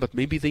to them, but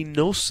maybe they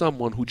know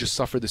someone who just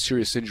suffered a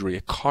serious injury,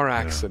 a car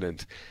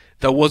accident.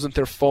 That wasn't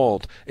their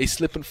fault, a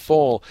slip and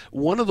fall.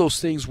 One of those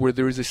things where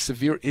there is a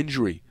severe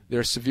injury, there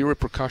are severe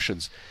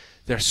repercussions.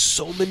 There are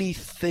so many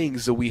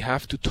things that we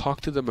have to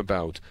talk to them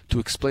about to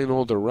explain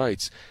all their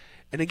rights.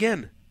 And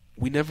again,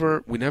 we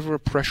never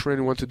pressure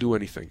anyone to do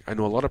anything. I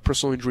know a lot of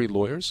personal injury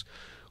lawyers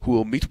who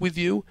will meet with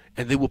you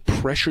and they will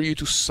pressure you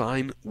to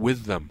sign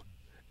with them.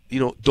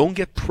 Don't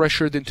get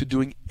pressured into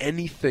doing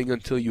anything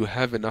until you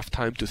have enough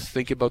time to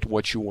think about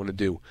what you want to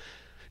do.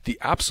 The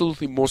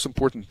absolutely most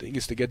important thing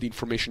is to get the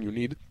information you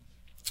need.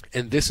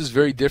 And this is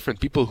very different.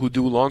 People who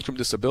do long-term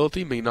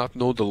disability may not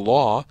know the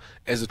law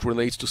as it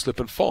relates to slip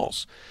and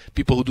falls.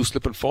 People who do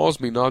slip and falls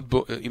may not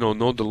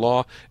know the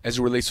law as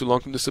it relates to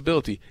long-term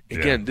disability.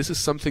 Again, this is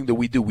something that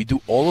we do. We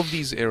do all of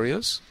these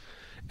areas,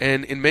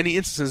 and in many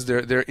instances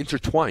they're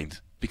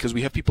intertwined, because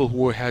we have people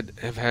who have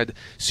had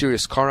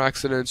serious car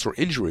accidents or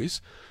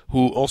injuries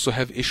who also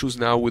have issues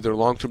now with their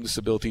long-term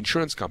disability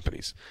insurance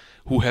companies,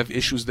 who have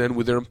issues then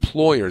with their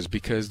employers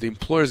because the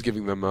employer is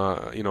giving them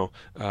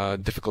a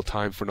difficult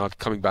time for not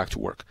coming back to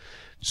work.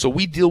 So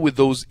we deal with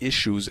those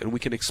issues, and we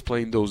can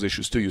explain those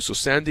issues to you. So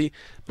Sandy,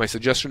 my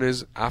suggestion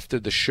is after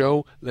the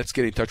show, let's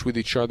get in touch with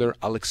each other.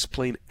 I'll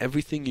explain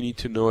everything you need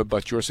to know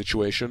about your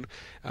situation.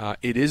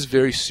 It is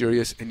very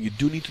serious, and you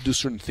do need to do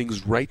certain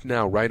things right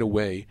now, right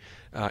away,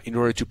 in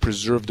order to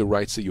preserve the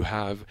rights that you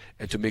have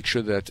and to make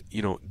sure that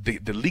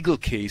the legal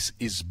case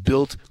is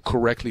built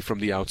correctly from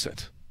the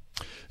outset.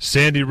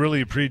 Sandy,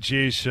 really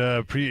appreciate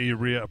you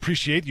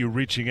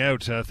reaching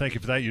out. Thank you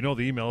for that. You know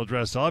the email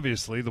address,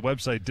 obviously, the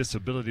website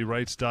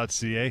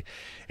disabilityrights.ca,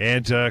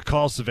 and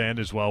call Savannah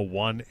as well,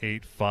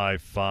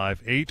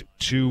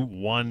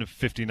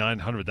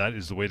 1-855-821-5900. That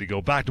is the way to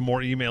go. Back to more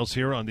emails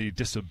here on the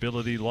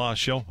Disability Law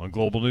Show on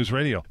Global News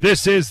Radio.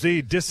 This is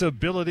the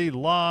Disability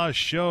Law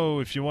Show.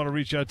 If you want to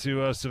reach out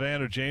to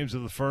Savannah or James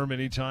of the firm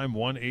anytime,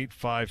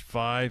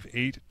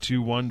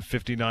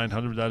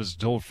 1-855-821-5900. That is a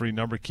toll-free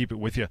number. Keep it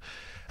with you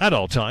at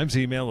all times.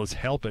 Email is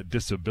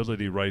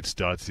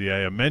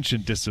help@disabilityrights.ca. I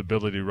mentioned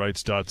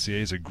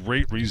disabilityrights.ca is a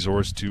great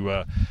resource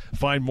to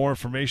find more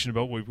information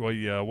about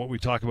what we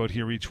talk about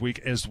here each week.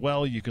 As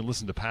well, you can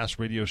listen to past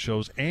radio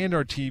shows and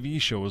our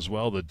TV show as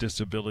well, the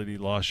Disability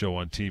Law Show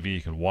on TV.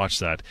 You can watch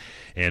that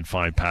and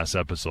find past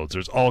episodes.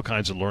 There's all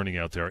kinds of learning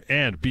out there.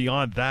 And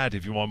beyond that,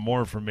 if you want more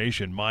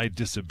information,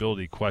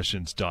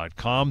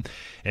 mydisabilityquestions.com,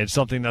 and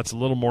something that's a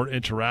little more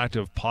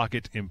interactive,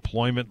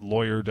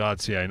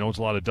 pocketemploymentlawyer.ca. I know it's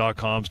a lot of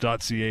 .coms,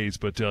 .ca,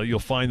 but you'll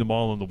find them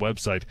all on the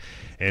website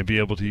and be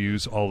able to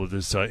use all of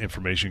this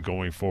information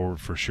going forward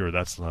for sure.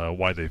 That's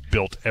why they've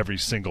built every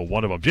single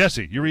one of them.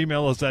 Jesse, your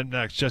email is that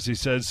next. Jesse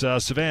says,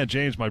 Savannah,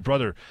 James, my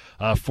brother,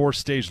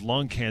 4th-stage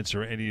lung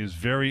cancer, and he is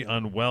very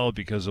unwell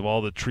because of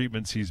all the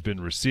treatments he's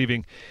been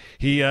receiving.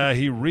 He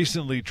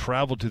recently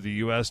traveled to the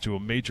U.S. to a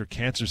major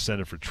cancer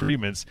center for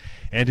treatments,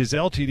 and his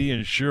LTD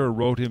insurer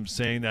wrote him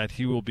saying that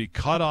he will be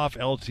cut off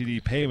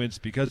LTD payments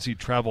because he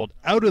traveled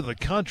out of the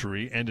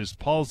country, and his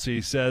policy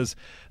says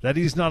that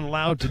he's not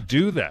allowed to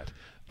do that.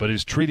 But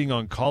his treating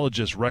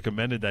oncologist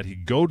recommended that he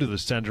go to the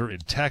center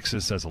in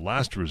Texas as a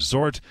last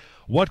resort.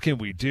 What can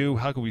we do?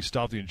 How can we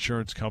stop the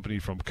insurance company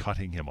from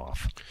cutting him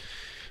off?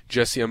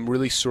 Jesse, I'm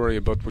really sorry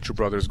about what your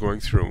brother is going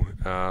through.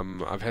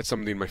 I've had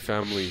somebody in my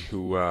family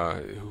who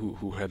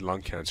had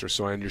lung cancer,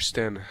 so I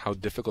understand how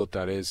difficult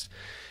that is.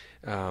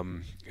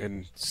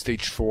 And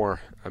stage 4,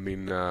 I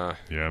mean, man.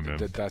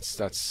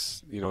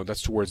 That's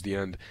towards the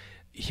end.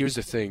 Here's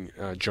the thing,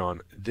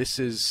 John. This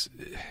is,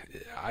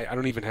 I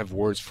don't even have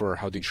words for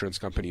how the insurance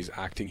company is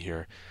acting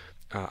here.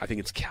 I think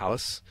it's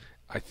callous.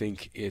 I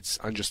think it's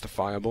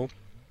unjustifiable.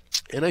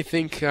 And I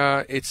think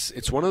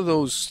it's one of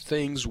those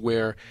things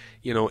where,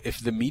 if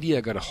the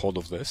media got a hold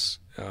of this,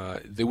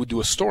 they would do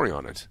a story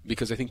on it,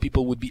 because I think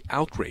people would be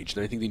outraged,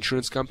 and I think the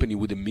insurance company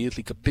would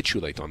immediately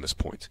capitulate on this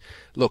point.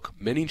 Look,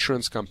 many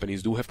insurance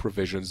companies do have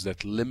provisions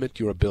that limit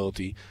your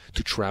ability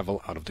to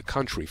travel out of the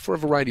country for a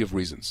variety of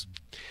reasons.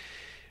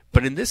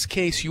 But in this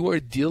case, you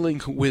are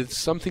dealing with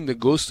something that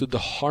goes to the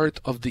heart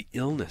of the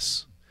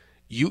illness.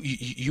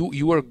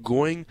 You are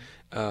going,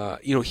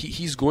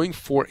 he's going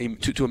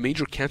to a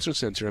major cancer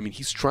center. I mean,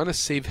 he's trying to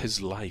save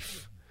his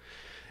life.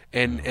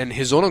 And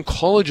his own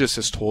oncologist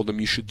has told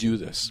him you should do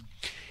this.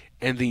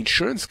 And the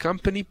insurance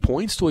company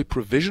points to a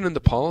provision in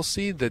the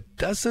policy that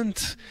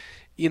doesn't,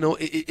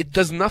 it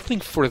does nothing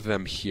for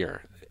them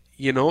here.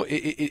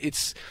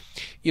 If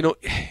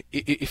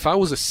I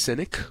was a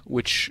cynic,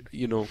 which,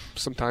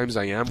 sometimes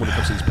I am when it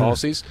comes to these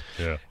policies,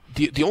 yeah.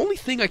 The only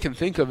thing I can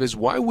think of is,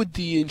 why would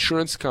the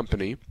insurance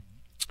company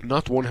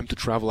not want him to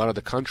travel out of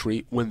the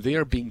country when they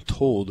are being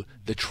told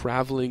that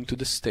traveling to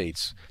the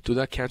States, to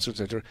that cancer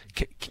center,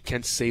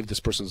 can save this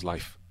person's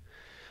life?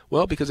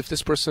 Well, because if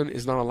this person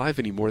is not alive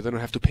anymore, they don't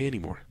have to pay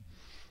anymore.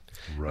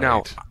 Right.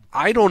 Now,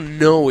 I don't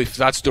know if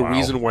that's the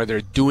reason why they're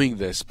doing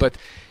this, but,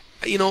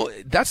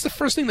 that's the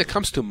first thing that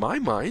comes to my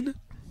mind.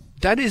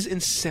 That is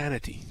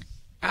insanity.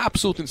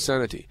 Absolute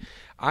insanity.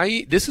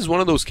 This is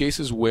one of those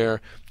cases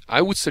where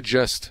I would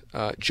suggest,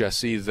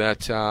 Jesse,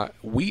 that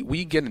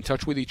we get in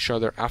touch with each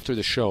other after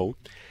the show.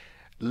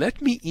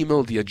 Let me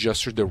email the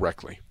adjuster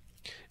directly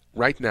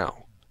right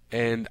now,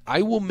 and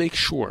I will make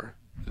sure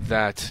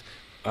that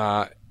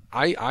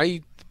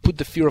I put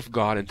the fear of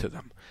God into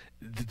them.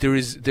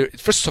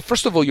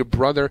 First of all, your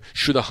brother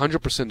should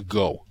 100%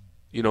 go.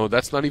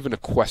 That's not even a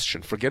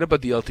question. Forget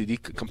about the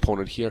LTD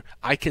component here.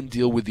 I can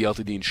deal with the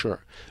LTD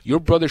insurer. Your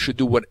brother should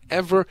do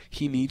whatever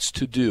he needs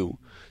to do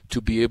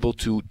to be able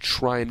to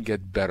try and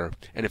get better.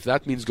 And if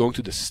that means going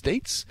to the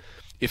States,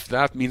 if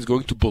that means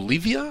going to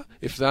Bolivia,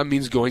 if that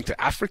means going to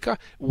Africa,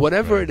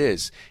 whatever it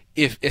is,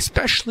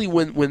 especially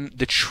when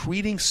the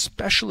treating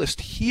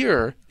specialist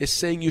here is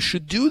saying you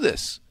should do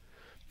this.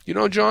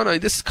 John,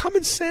 this is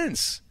common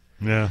sense.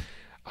 Yeah.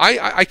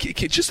 I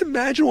can just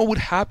imagine what would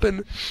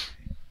happen.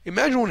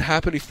 Imagine what would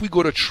happen if we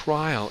go to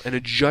trial and a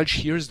judge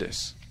hears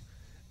this.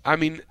 I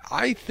mean,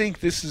 I think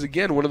this is,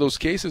 again, one of those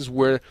cases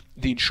where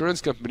the insurance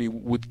company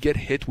would get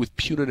hit with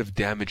punitive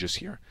damages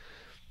here.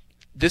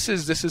 This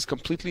is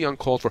completely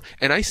uncalled for.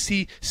 And I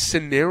see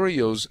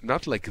scenarios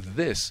not like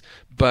this,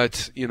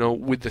 but,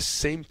 with the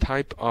same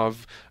type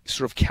of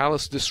sort of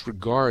callous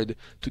disregard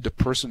to the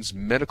person's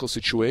medical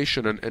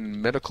situation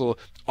and medical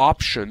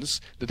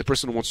options that the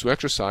person wants to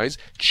exercise,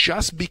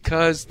 just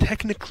because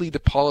technically the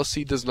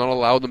policy does not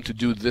allow them to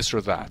do this or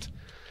that.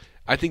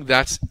 I think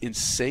that's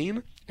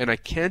insane, and I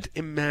can't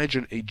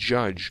imagine a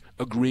judge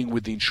agreeing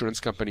with the insurance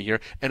company here,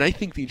 and I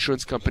think the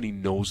insurance company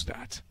knows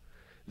that.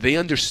 They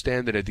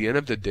understand that at the end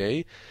of the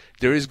day,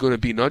 there is going to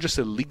be not just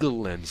a legal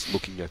lens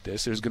looking at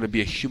this, there's going to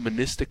be a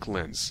humanistic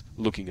lens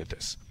looking at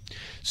this.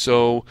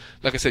 So,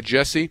 like I said,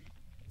 Jesse,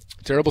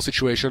 terrible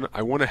situation.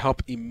 I want to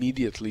help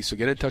immediately, so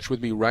get in touch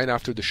with me right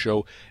after the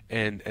show,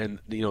 and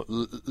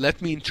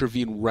let me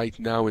intervene right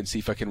now and see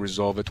if I can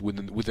resolve it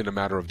within a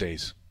matter of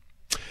days.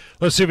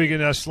 Let's see if we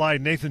can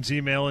slide Nathan's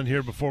email in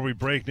here before we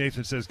break.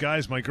 Nathan says,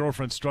 guys, my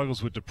girlfriend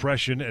struggles with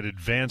depression and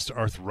advanced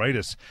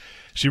arthritis.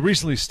 She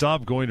recently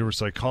stopped going to her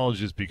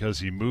psychologist because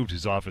he moved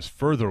his office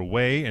further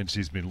away, and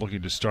she's been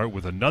looking to start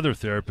with another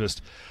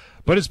therapist.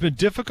 But it's been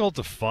difficult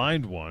to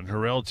find one. Her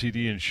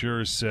LTD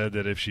insurer said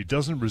that if she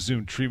doesn't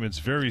resume treatments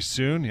very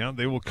soon,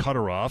 they will cut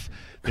her off.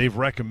 They've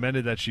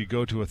recommended that she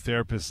go to a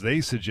therapist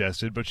they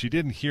suggested, but she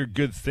didn't hear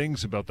good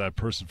things about that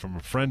person from a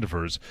friend of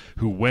hers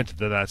who went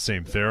to that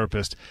same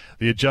therapist.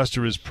 The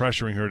adjuster is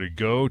pressuring her to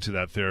go to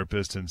that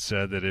therapist and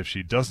said that if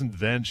she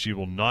doesn't, then she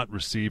will not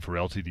receive her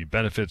LTD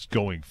benefits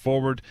going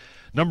forward.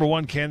 Number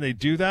one, can they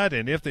do that?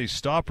 And if they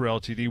stop her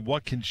LTD,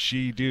 what can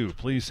she do?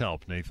 Please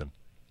help, Nathan.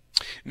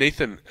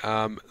 Nathan,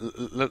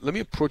 let me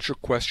approach your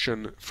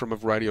question from a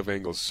variety of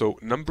angles. So,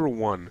 number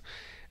one,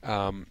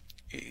 an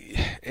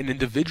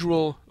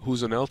individual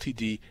who's on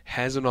LTD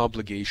has an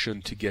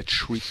obligation to get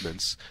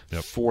treatments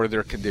for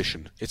their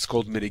condition. It's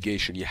called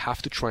mitigation. You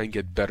have to try and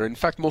get better. In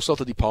fact, most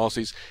LTD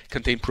policies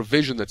contain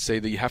provision that say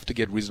that you have to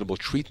get reasonable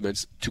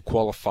treatments to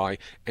qualify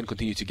and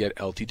continue to get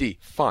LTD.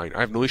 Fine. I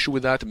have no issue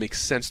with that. It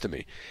makes sense to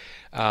me.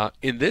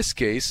 In this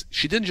case,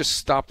 she didn't just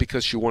stop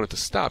because she wanted to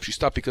stop. She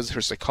stopped because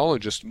her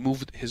psychologist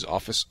moved his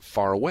office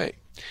far away.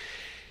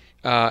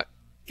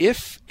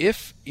 If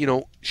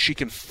she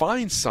can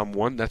find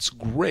someone, that's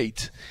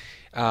great.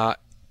 The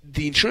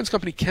insurance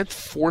company can't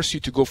force you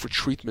to go for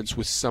treatments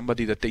with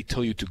somebody that they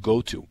tell you to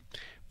go to.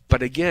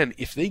 But again,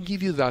 if they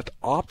give you that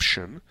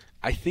option,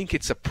 I think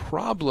it's a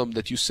problem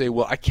that you say,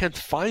 well, I can't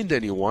find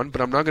anyone,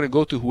 but I'm not going to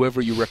go to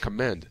whoever you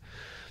recommend.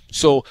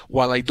 So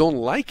while I don't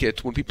like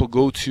it when people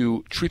go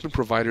to treatment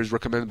providers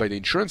recommended by the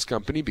insurance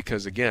company,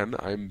 because again,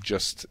 I'm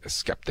just a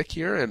skeptic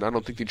here, and I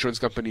don't think the insurance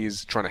company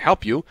is trying to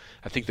help you.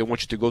 I think they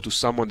want you to go to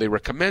someone they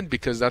recommend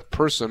because that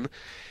person,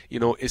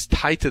 is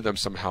tied to them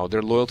somehow.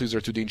 Their loyalties are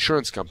to the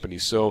insurance company.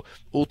 So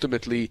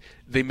ultimately,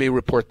 they may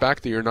report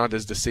back that you're not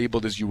as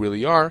disabled as you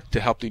really are to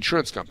help the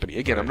insurance company.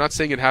 Again, I'm not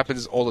saying it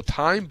happens all the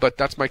time, but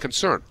that's my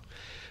concern.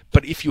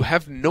 But if you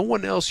have no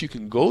one else you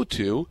can go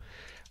to,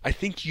 I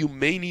think you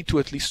may need to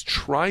at least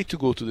try to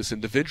go to this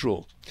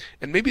individual.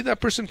 And maybe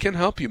that person can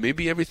help you.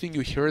 Maybe everything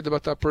you heard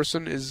about that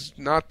person is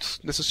not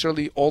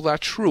necessarily all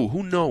that true.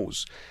 Who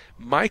knows?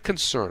 My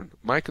concern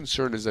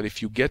is that if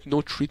you get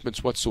no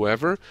treatments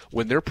whatsoever,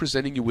 when they're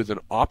presenting you with an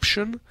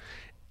option,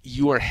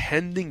 you are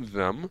handing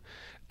them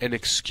an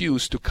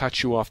excuse to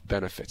cut you off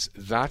benefits.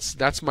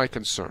 That's my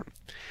concern.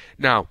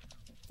 Now,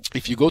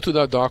 if you go to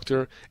that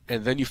doctor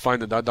and then you find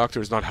that that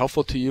doctor is not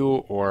helpful to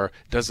you or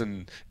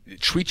doesn't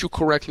treat you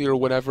correctly or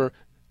whatever,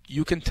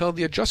 you can tell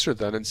the adjuster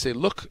that and say,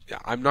 look,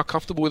 I'm not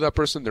comfortable with that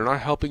person. They're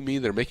not helping me.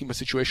 They're making my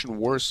situation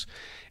worse.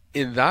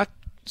 In that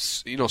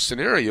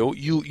scenario,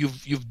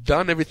 you've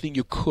done everything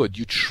you could.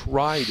 You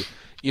tried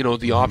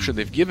the option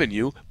they've given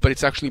you, but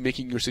it's actually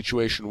making your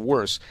situation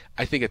worse.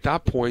 I think at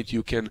that point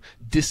you can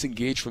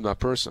disengage from that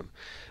person.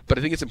 But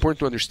I think it's important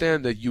to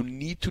understand that you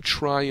need to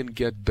try and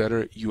get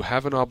better. You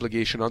have an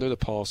obligation under the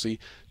policy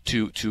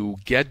to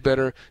get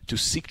better, to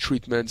seek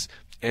treatments.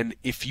 And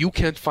if you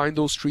can't find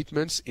those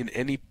treatments in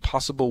any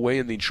possible way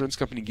and the insurance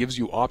company gives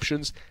you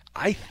options,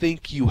 I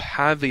think you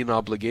have an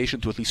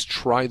obligation to at least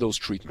try those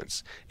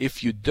treatments.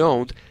 If you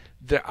don't,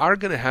 they're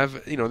going to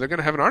have an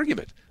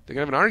argument. They're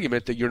going to have an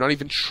argument that you're not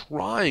even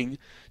trying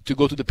to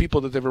go to the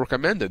people that they've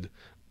recommended,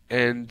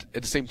 and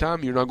at the same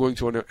time you're not going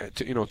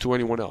to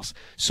anyone else.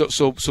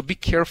 So be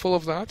careful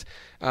of that.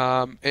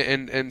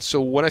 And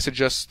so what I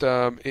suggest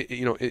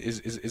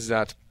is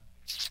that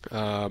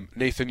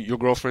Nathan, your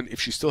girlfriend, if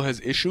she still has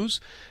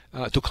issues,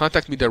 to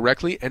contact me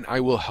directly, and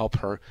I will help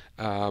her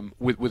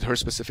with her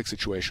specific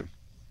situation.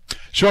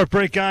 Short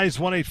break, guys.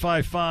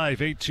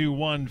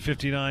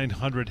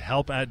 1-855-821-5900.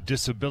 Help at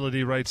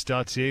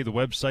disabilityrights.ca, the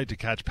website to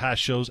catch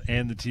past shows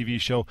and the TV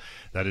show.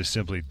 That is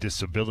simply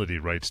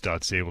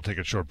disabilityrights.ca. We'll take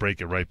a short break,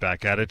 get right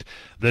back at it.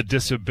 The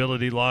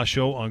Disability Law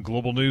Show on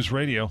Global News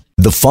Radio.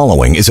 The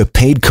following is a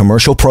paid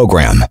commercial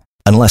program.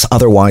 Unless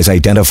otherwise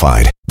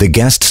identified, the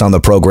guests on the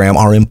program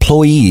are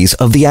employees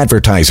of the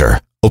advertiser.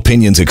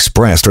 Opinions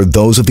expressed are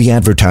those of the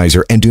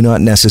advertiser and do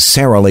not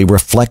necessarily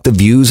reflect the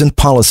views and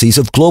policies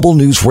of Global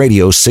News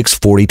Radio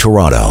 640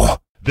 Toronto.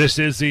 This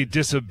is the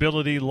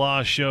Disability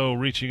Law Show.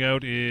 Reaching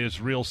out is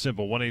real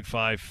simple.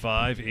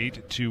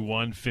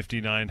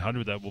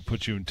 1-855-821-5900. That will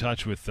put you in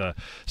touch with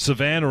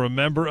Sivan or a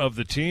member of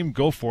the team.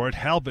 Go for it.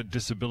 Help at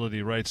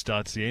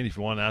disabilityrights.ca. And if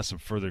you want to ask some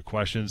further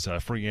questions,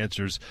 free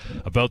answers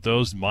about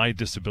those,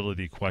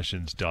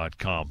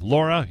 mydisabilityquestions.com.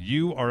 Laura,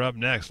 you are up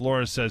next.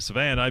 Laura says,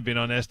 Sivan, I've been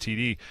on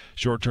STD,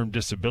 short-term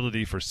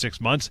disability, for 6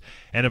 months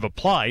and have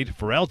applied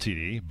for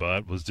LTD,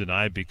 but was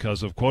denied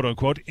because of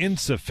quote-unquote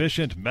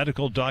insufficient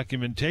medical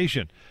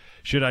documentation.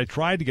 Should I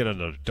try to get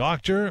another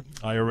doctor?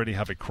 I already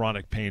have a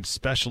chronic pain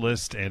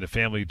specialist and a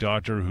family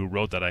doctor who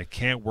wrote that I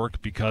can't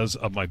work because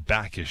of my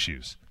back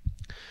issues.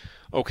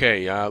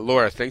 Okay,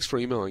 Laura, thanks for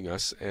emailing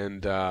us.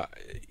 And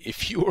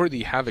if you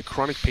already have a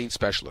chronic pain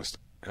specialist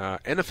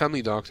and a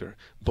family doctor,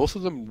 both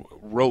of them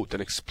wrote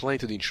and explained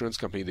to the insurance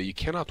company that you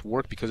cannot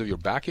work because of your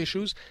back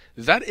issues,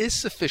 that is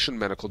sufficient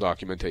medical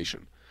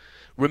documentation.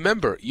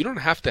 Remember, you don't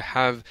have to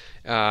have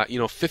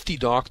 50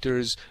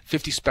 doctors,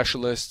 50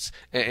 specialists,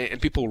 and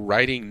people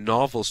writing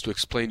novels to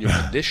explain your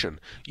condition.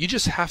 You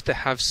just have to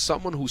have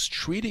someone who's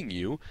treating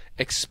you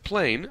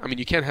explain. I mean,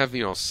 you can't have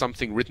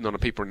something written on a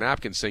paper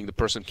napkin saying the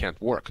person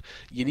can't work.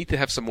 You need to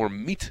have some more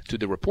meat to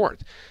the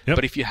report. Yep.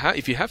 But if you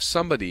have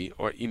somebody,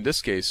 or in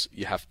this case,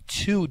 you have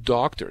 2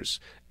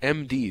 doctors,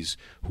 MDs,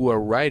 who are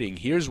writing,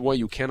 here's why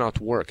you cannot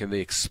work, and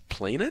they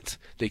explain it.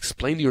 They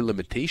explain your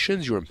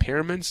limitations, your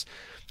impairments,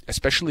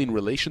 especially in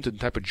relation to the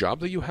type of job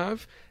that you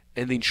have,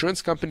 and the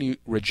insurance company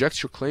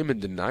rejects your claim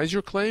and denies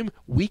your claim,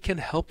 we can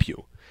help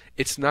you.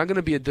 It's not going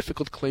to be a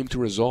difficult claim to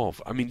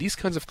resolve. I mean, these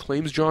kinds of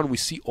claims, John, we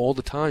see all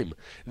the time.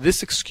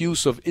 This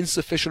excuse of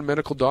insufficient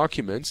medical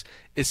documents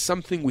is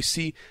something we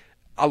see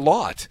a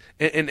lot.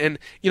 And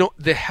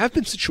there have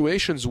been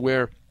situations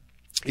where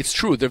it's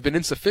true, they've been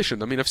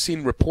insufficient. I mean, I've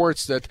seen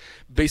reports that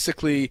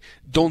basically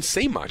don't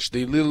say much.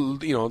 They're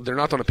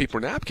not on a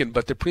paper napkin,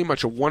 but they're pretty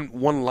much a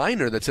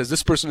one-liner that says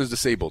this person is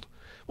disabled.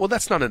 Well,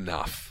 that's not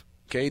enough.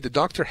 Okay, the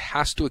doctor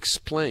has to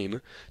explain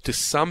to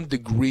some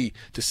degree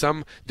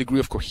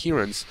of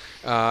coherence,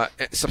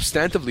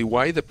 substantively,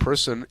 why the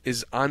person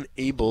is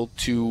unable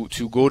to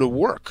go to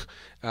work.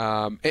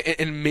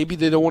 And maybe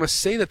they don't want to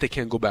say that they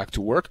can't go back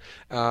to work.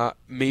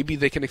 Maybe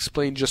they can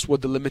explain just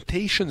what the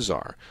limitations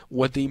are,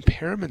 what the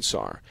impairments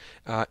are,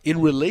 in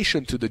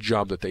relation to the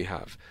job that they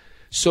have.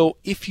 So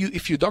if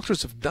your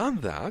doctors have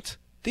done that,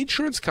 the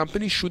insurance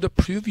company should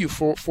approve you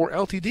for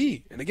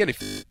LTD. And again,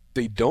 if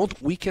they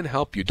don't, we can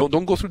help you.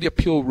 Don't go through the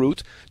appeal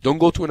route. Don't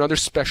go to another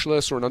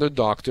specialist or another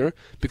doctor,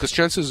 because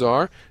chances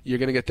are you're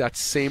going to get that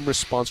same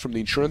response from the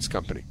insurance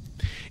company.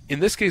 In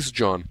this case,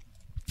 John,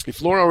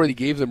 if Laura already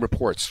gave them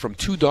reports from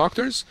 2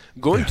 doctors,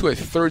 going to a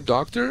 3rd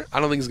doctor, I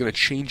don't think it's going to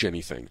change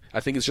anything. I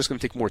think it's just going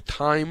to take more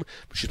time.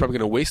 She's probably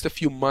going to waste a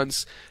few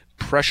months,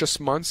 precious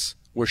months,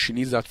 where she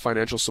needs that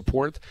financial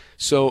support.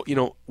 So,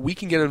 we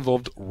can get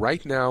involved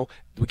right now.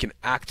 We can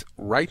act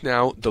right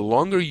now. The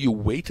longer you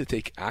wait to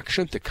take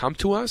action, to come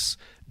to us,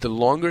 the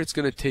longer it's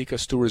going to take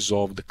us to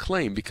resolve the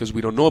claim, because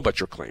we don't know about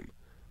your claim,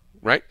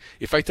 right?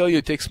 If I tell you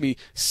it takes me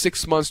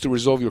 6 months to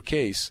resolve your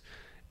case,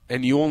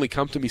 and you only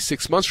come to me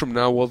 6 months from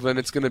now, well, then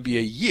it's going to be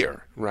a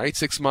year, right?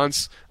 6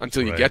 months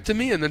until you get to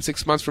me, and then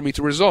 6 months for me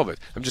to resolve it.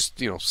 I'm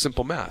just,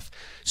 simple math.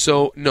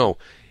 So, no.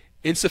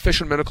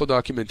 Insufficient medical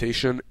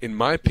documentation, in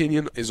my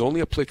opinion, is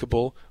only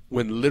applicable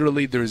when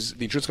literally the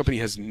insurance company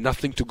has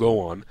nothing to go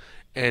on,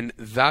 and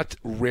that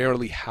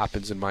rarely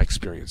happens in my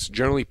experience.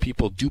 Generally,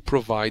 people do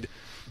provide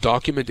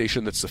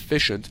documentation that's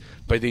sufficient,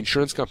 but the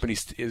insurance company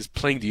is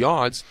playing the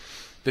odds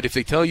that if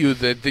they tell you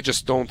that they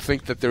just don't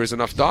think that there is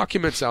enough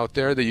documents out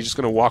there, that you're just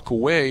going to walk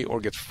away or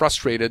get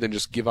frustrated and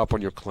just give up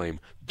on your claim.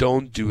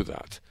 Don't do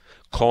that.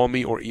 Call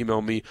me or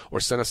email me or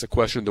send us a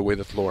question the way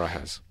that Laura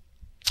has.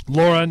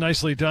 Laura,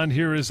 nicely done.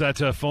 Here is that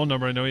phone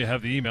number. I know you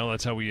have the email.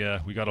 That's how we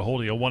got a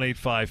hold of you.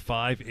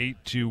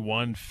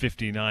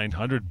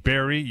 1-855-821-5900.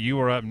 Barry, you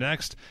are up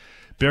next.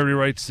 Barry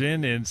writes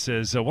in and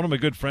says, one of my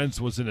good friends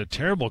was in a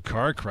terrible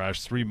car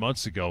crash 3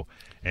 months ago,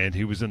 and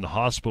he was in the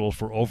hospital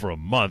for over a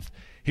month.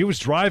 He was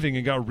driving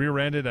and got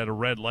rear-ended at a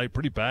red light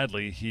pretty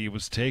badly. He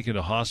was taken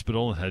to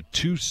hospital and had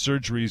 2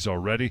 surgeries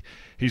already.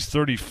 He's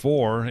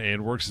 34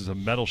 and works as a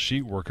metal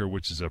sheet worker,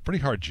 which is a pretty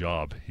hard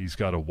job. He's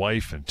got a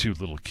wife and 2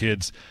 little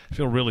kids. I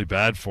feel really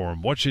bad for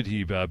him. What should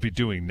he be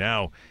doing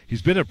now?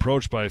 He's been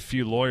approached by a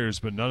few lawyers,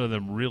 but none of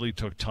them really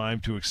took time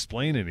to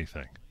explain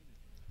anything.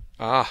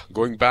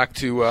 Going back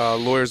to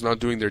lawyers not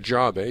doing their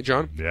job,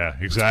 John? Yeah,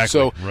 exactly.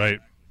 So, right.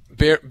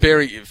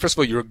 Barry, first of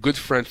all, you're a good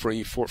friend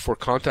for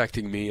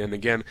contacting me. And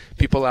again,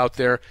 people out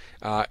there,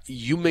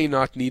 you may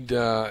not need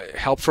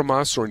help from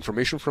us or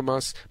information from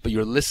us, but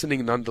you're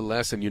listening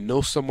nonetheless, and you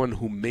know someone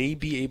who may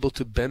be able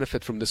to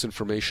benefit from this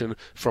information,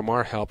 from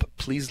our help.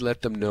 Please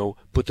let them know.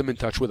 Put them in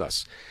touch with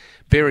us.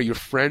 Barry, your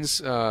friend's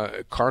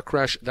car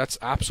crash, that's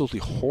absolutely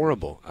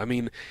horrible. I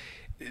mean,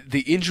 the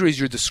injuries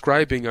you're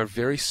describing are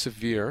very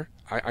severe.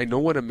 I know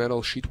what a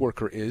metal sheet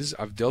worker is.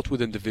 I've dealt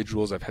with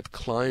individuals. I've had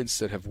clients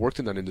that have worked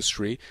in that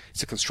industry.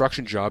 It's a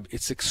construction job.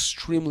 It's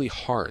extremely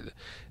hard.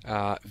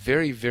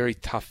 Very, very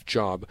tough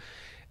job.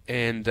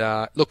 And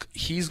look,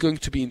 he's going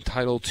to be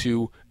entitled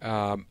to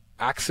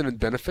accident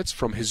benefits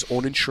from his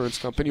own insurance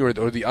company or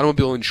the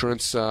automobile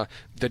insurance that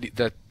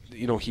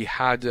he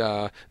had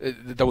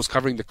that was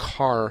covering the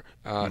car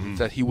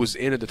that he was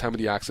in at the time of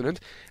the accident.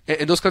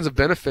 And those kinds of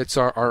benefits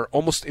are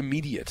almost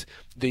immediate.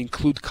 They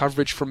include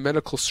coverage for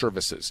medical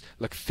services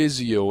like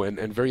physio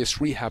and various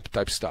rehab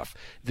type stuff.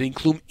 They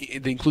include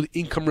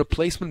income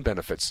replacement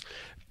benefits.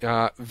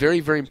 Very,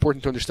 very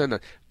important to understand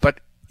that.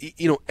 But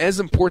as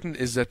important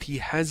is that he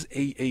has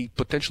a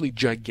potentially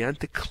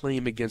gigantic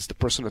claim against the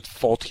person at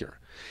fault here.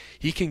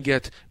 He can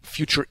get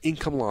future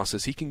income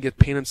losses. He can get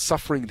pain and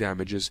suffering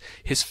damages.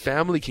 His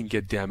family can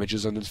get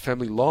damages under the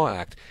Family Law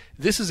Act.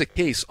 This is a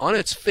case on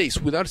its face,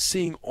 without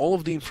seeing all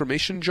of the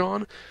information,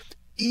 John,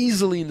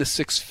 easily in the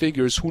 6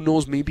 figures, who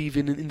knows, maybe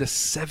even in the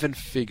 7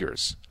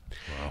 figures.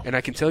 Wow. And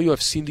I can tell you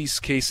I've seen these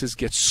cases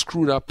get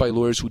screwed up by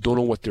lawyers who don't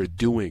know what they're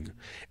doing.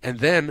 And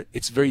then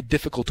it's very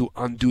difficult to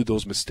undo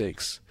those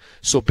mistakes.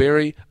 So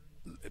Barry,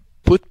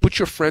 put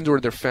your friend or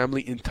their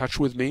family in touch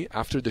with me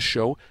after the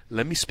show.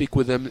 Let me speak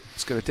with them.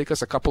 It's going to take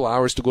us a couple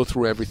hours to go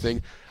through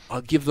everything.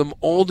 I'll give them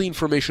all the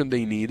information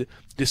they need.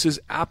 This is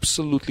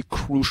absolutely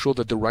crucial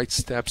that the right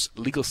steps,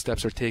 legal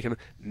steps, are taken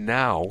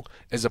now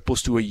as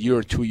opposed to a year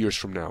or 2 years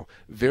from now.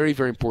 Very,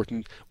 very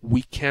important.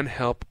 We can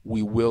help.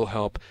 We will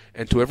help.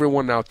 And to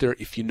everyone out there,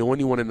 if you know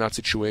anyone in that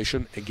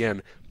situation,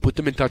 again, put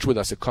them in touch with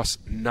us. It costs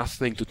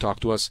nothing to talk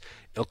to us.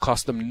 It'll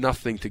cost them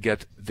nothing to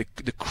get the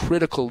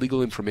critical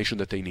legal information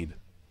that they need.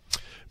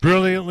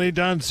 Brilliantly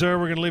done, sir.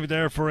 We're going to leave it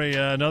there for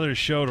another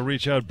show. To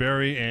reach out,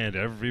 Barry and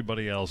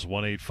everybody else,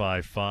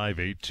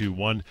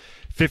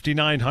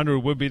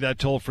 1-855-821-5900 would be that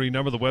toll-free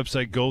number. The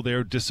website, go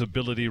there,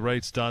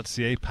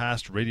 disabilityrights.ca.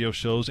 Past radio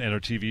shows and our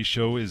TV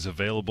show is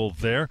available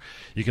there.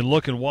 You can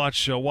look and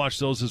watch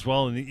those as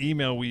well. And the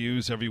email we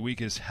use every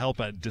week is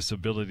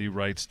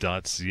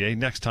help@disabilityrights.ca.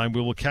 Next time, we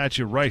will catch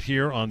you right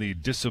here on the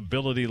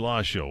Disability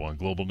Law Show on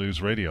Global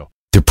News Radio.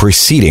 The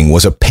preceding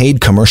was a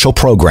paid commercial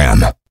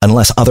program.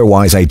 Unless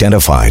otherwise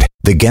identified,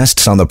 the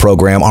guests on the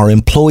program are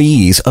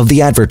employees of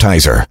the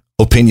advertiser.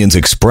 Opinions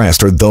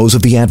expressed are those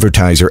of the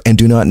advertiser and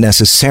do not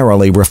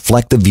necessarily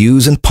reflect the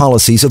views and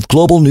policies of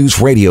Global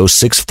News Radio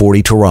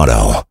 640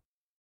 Toronto.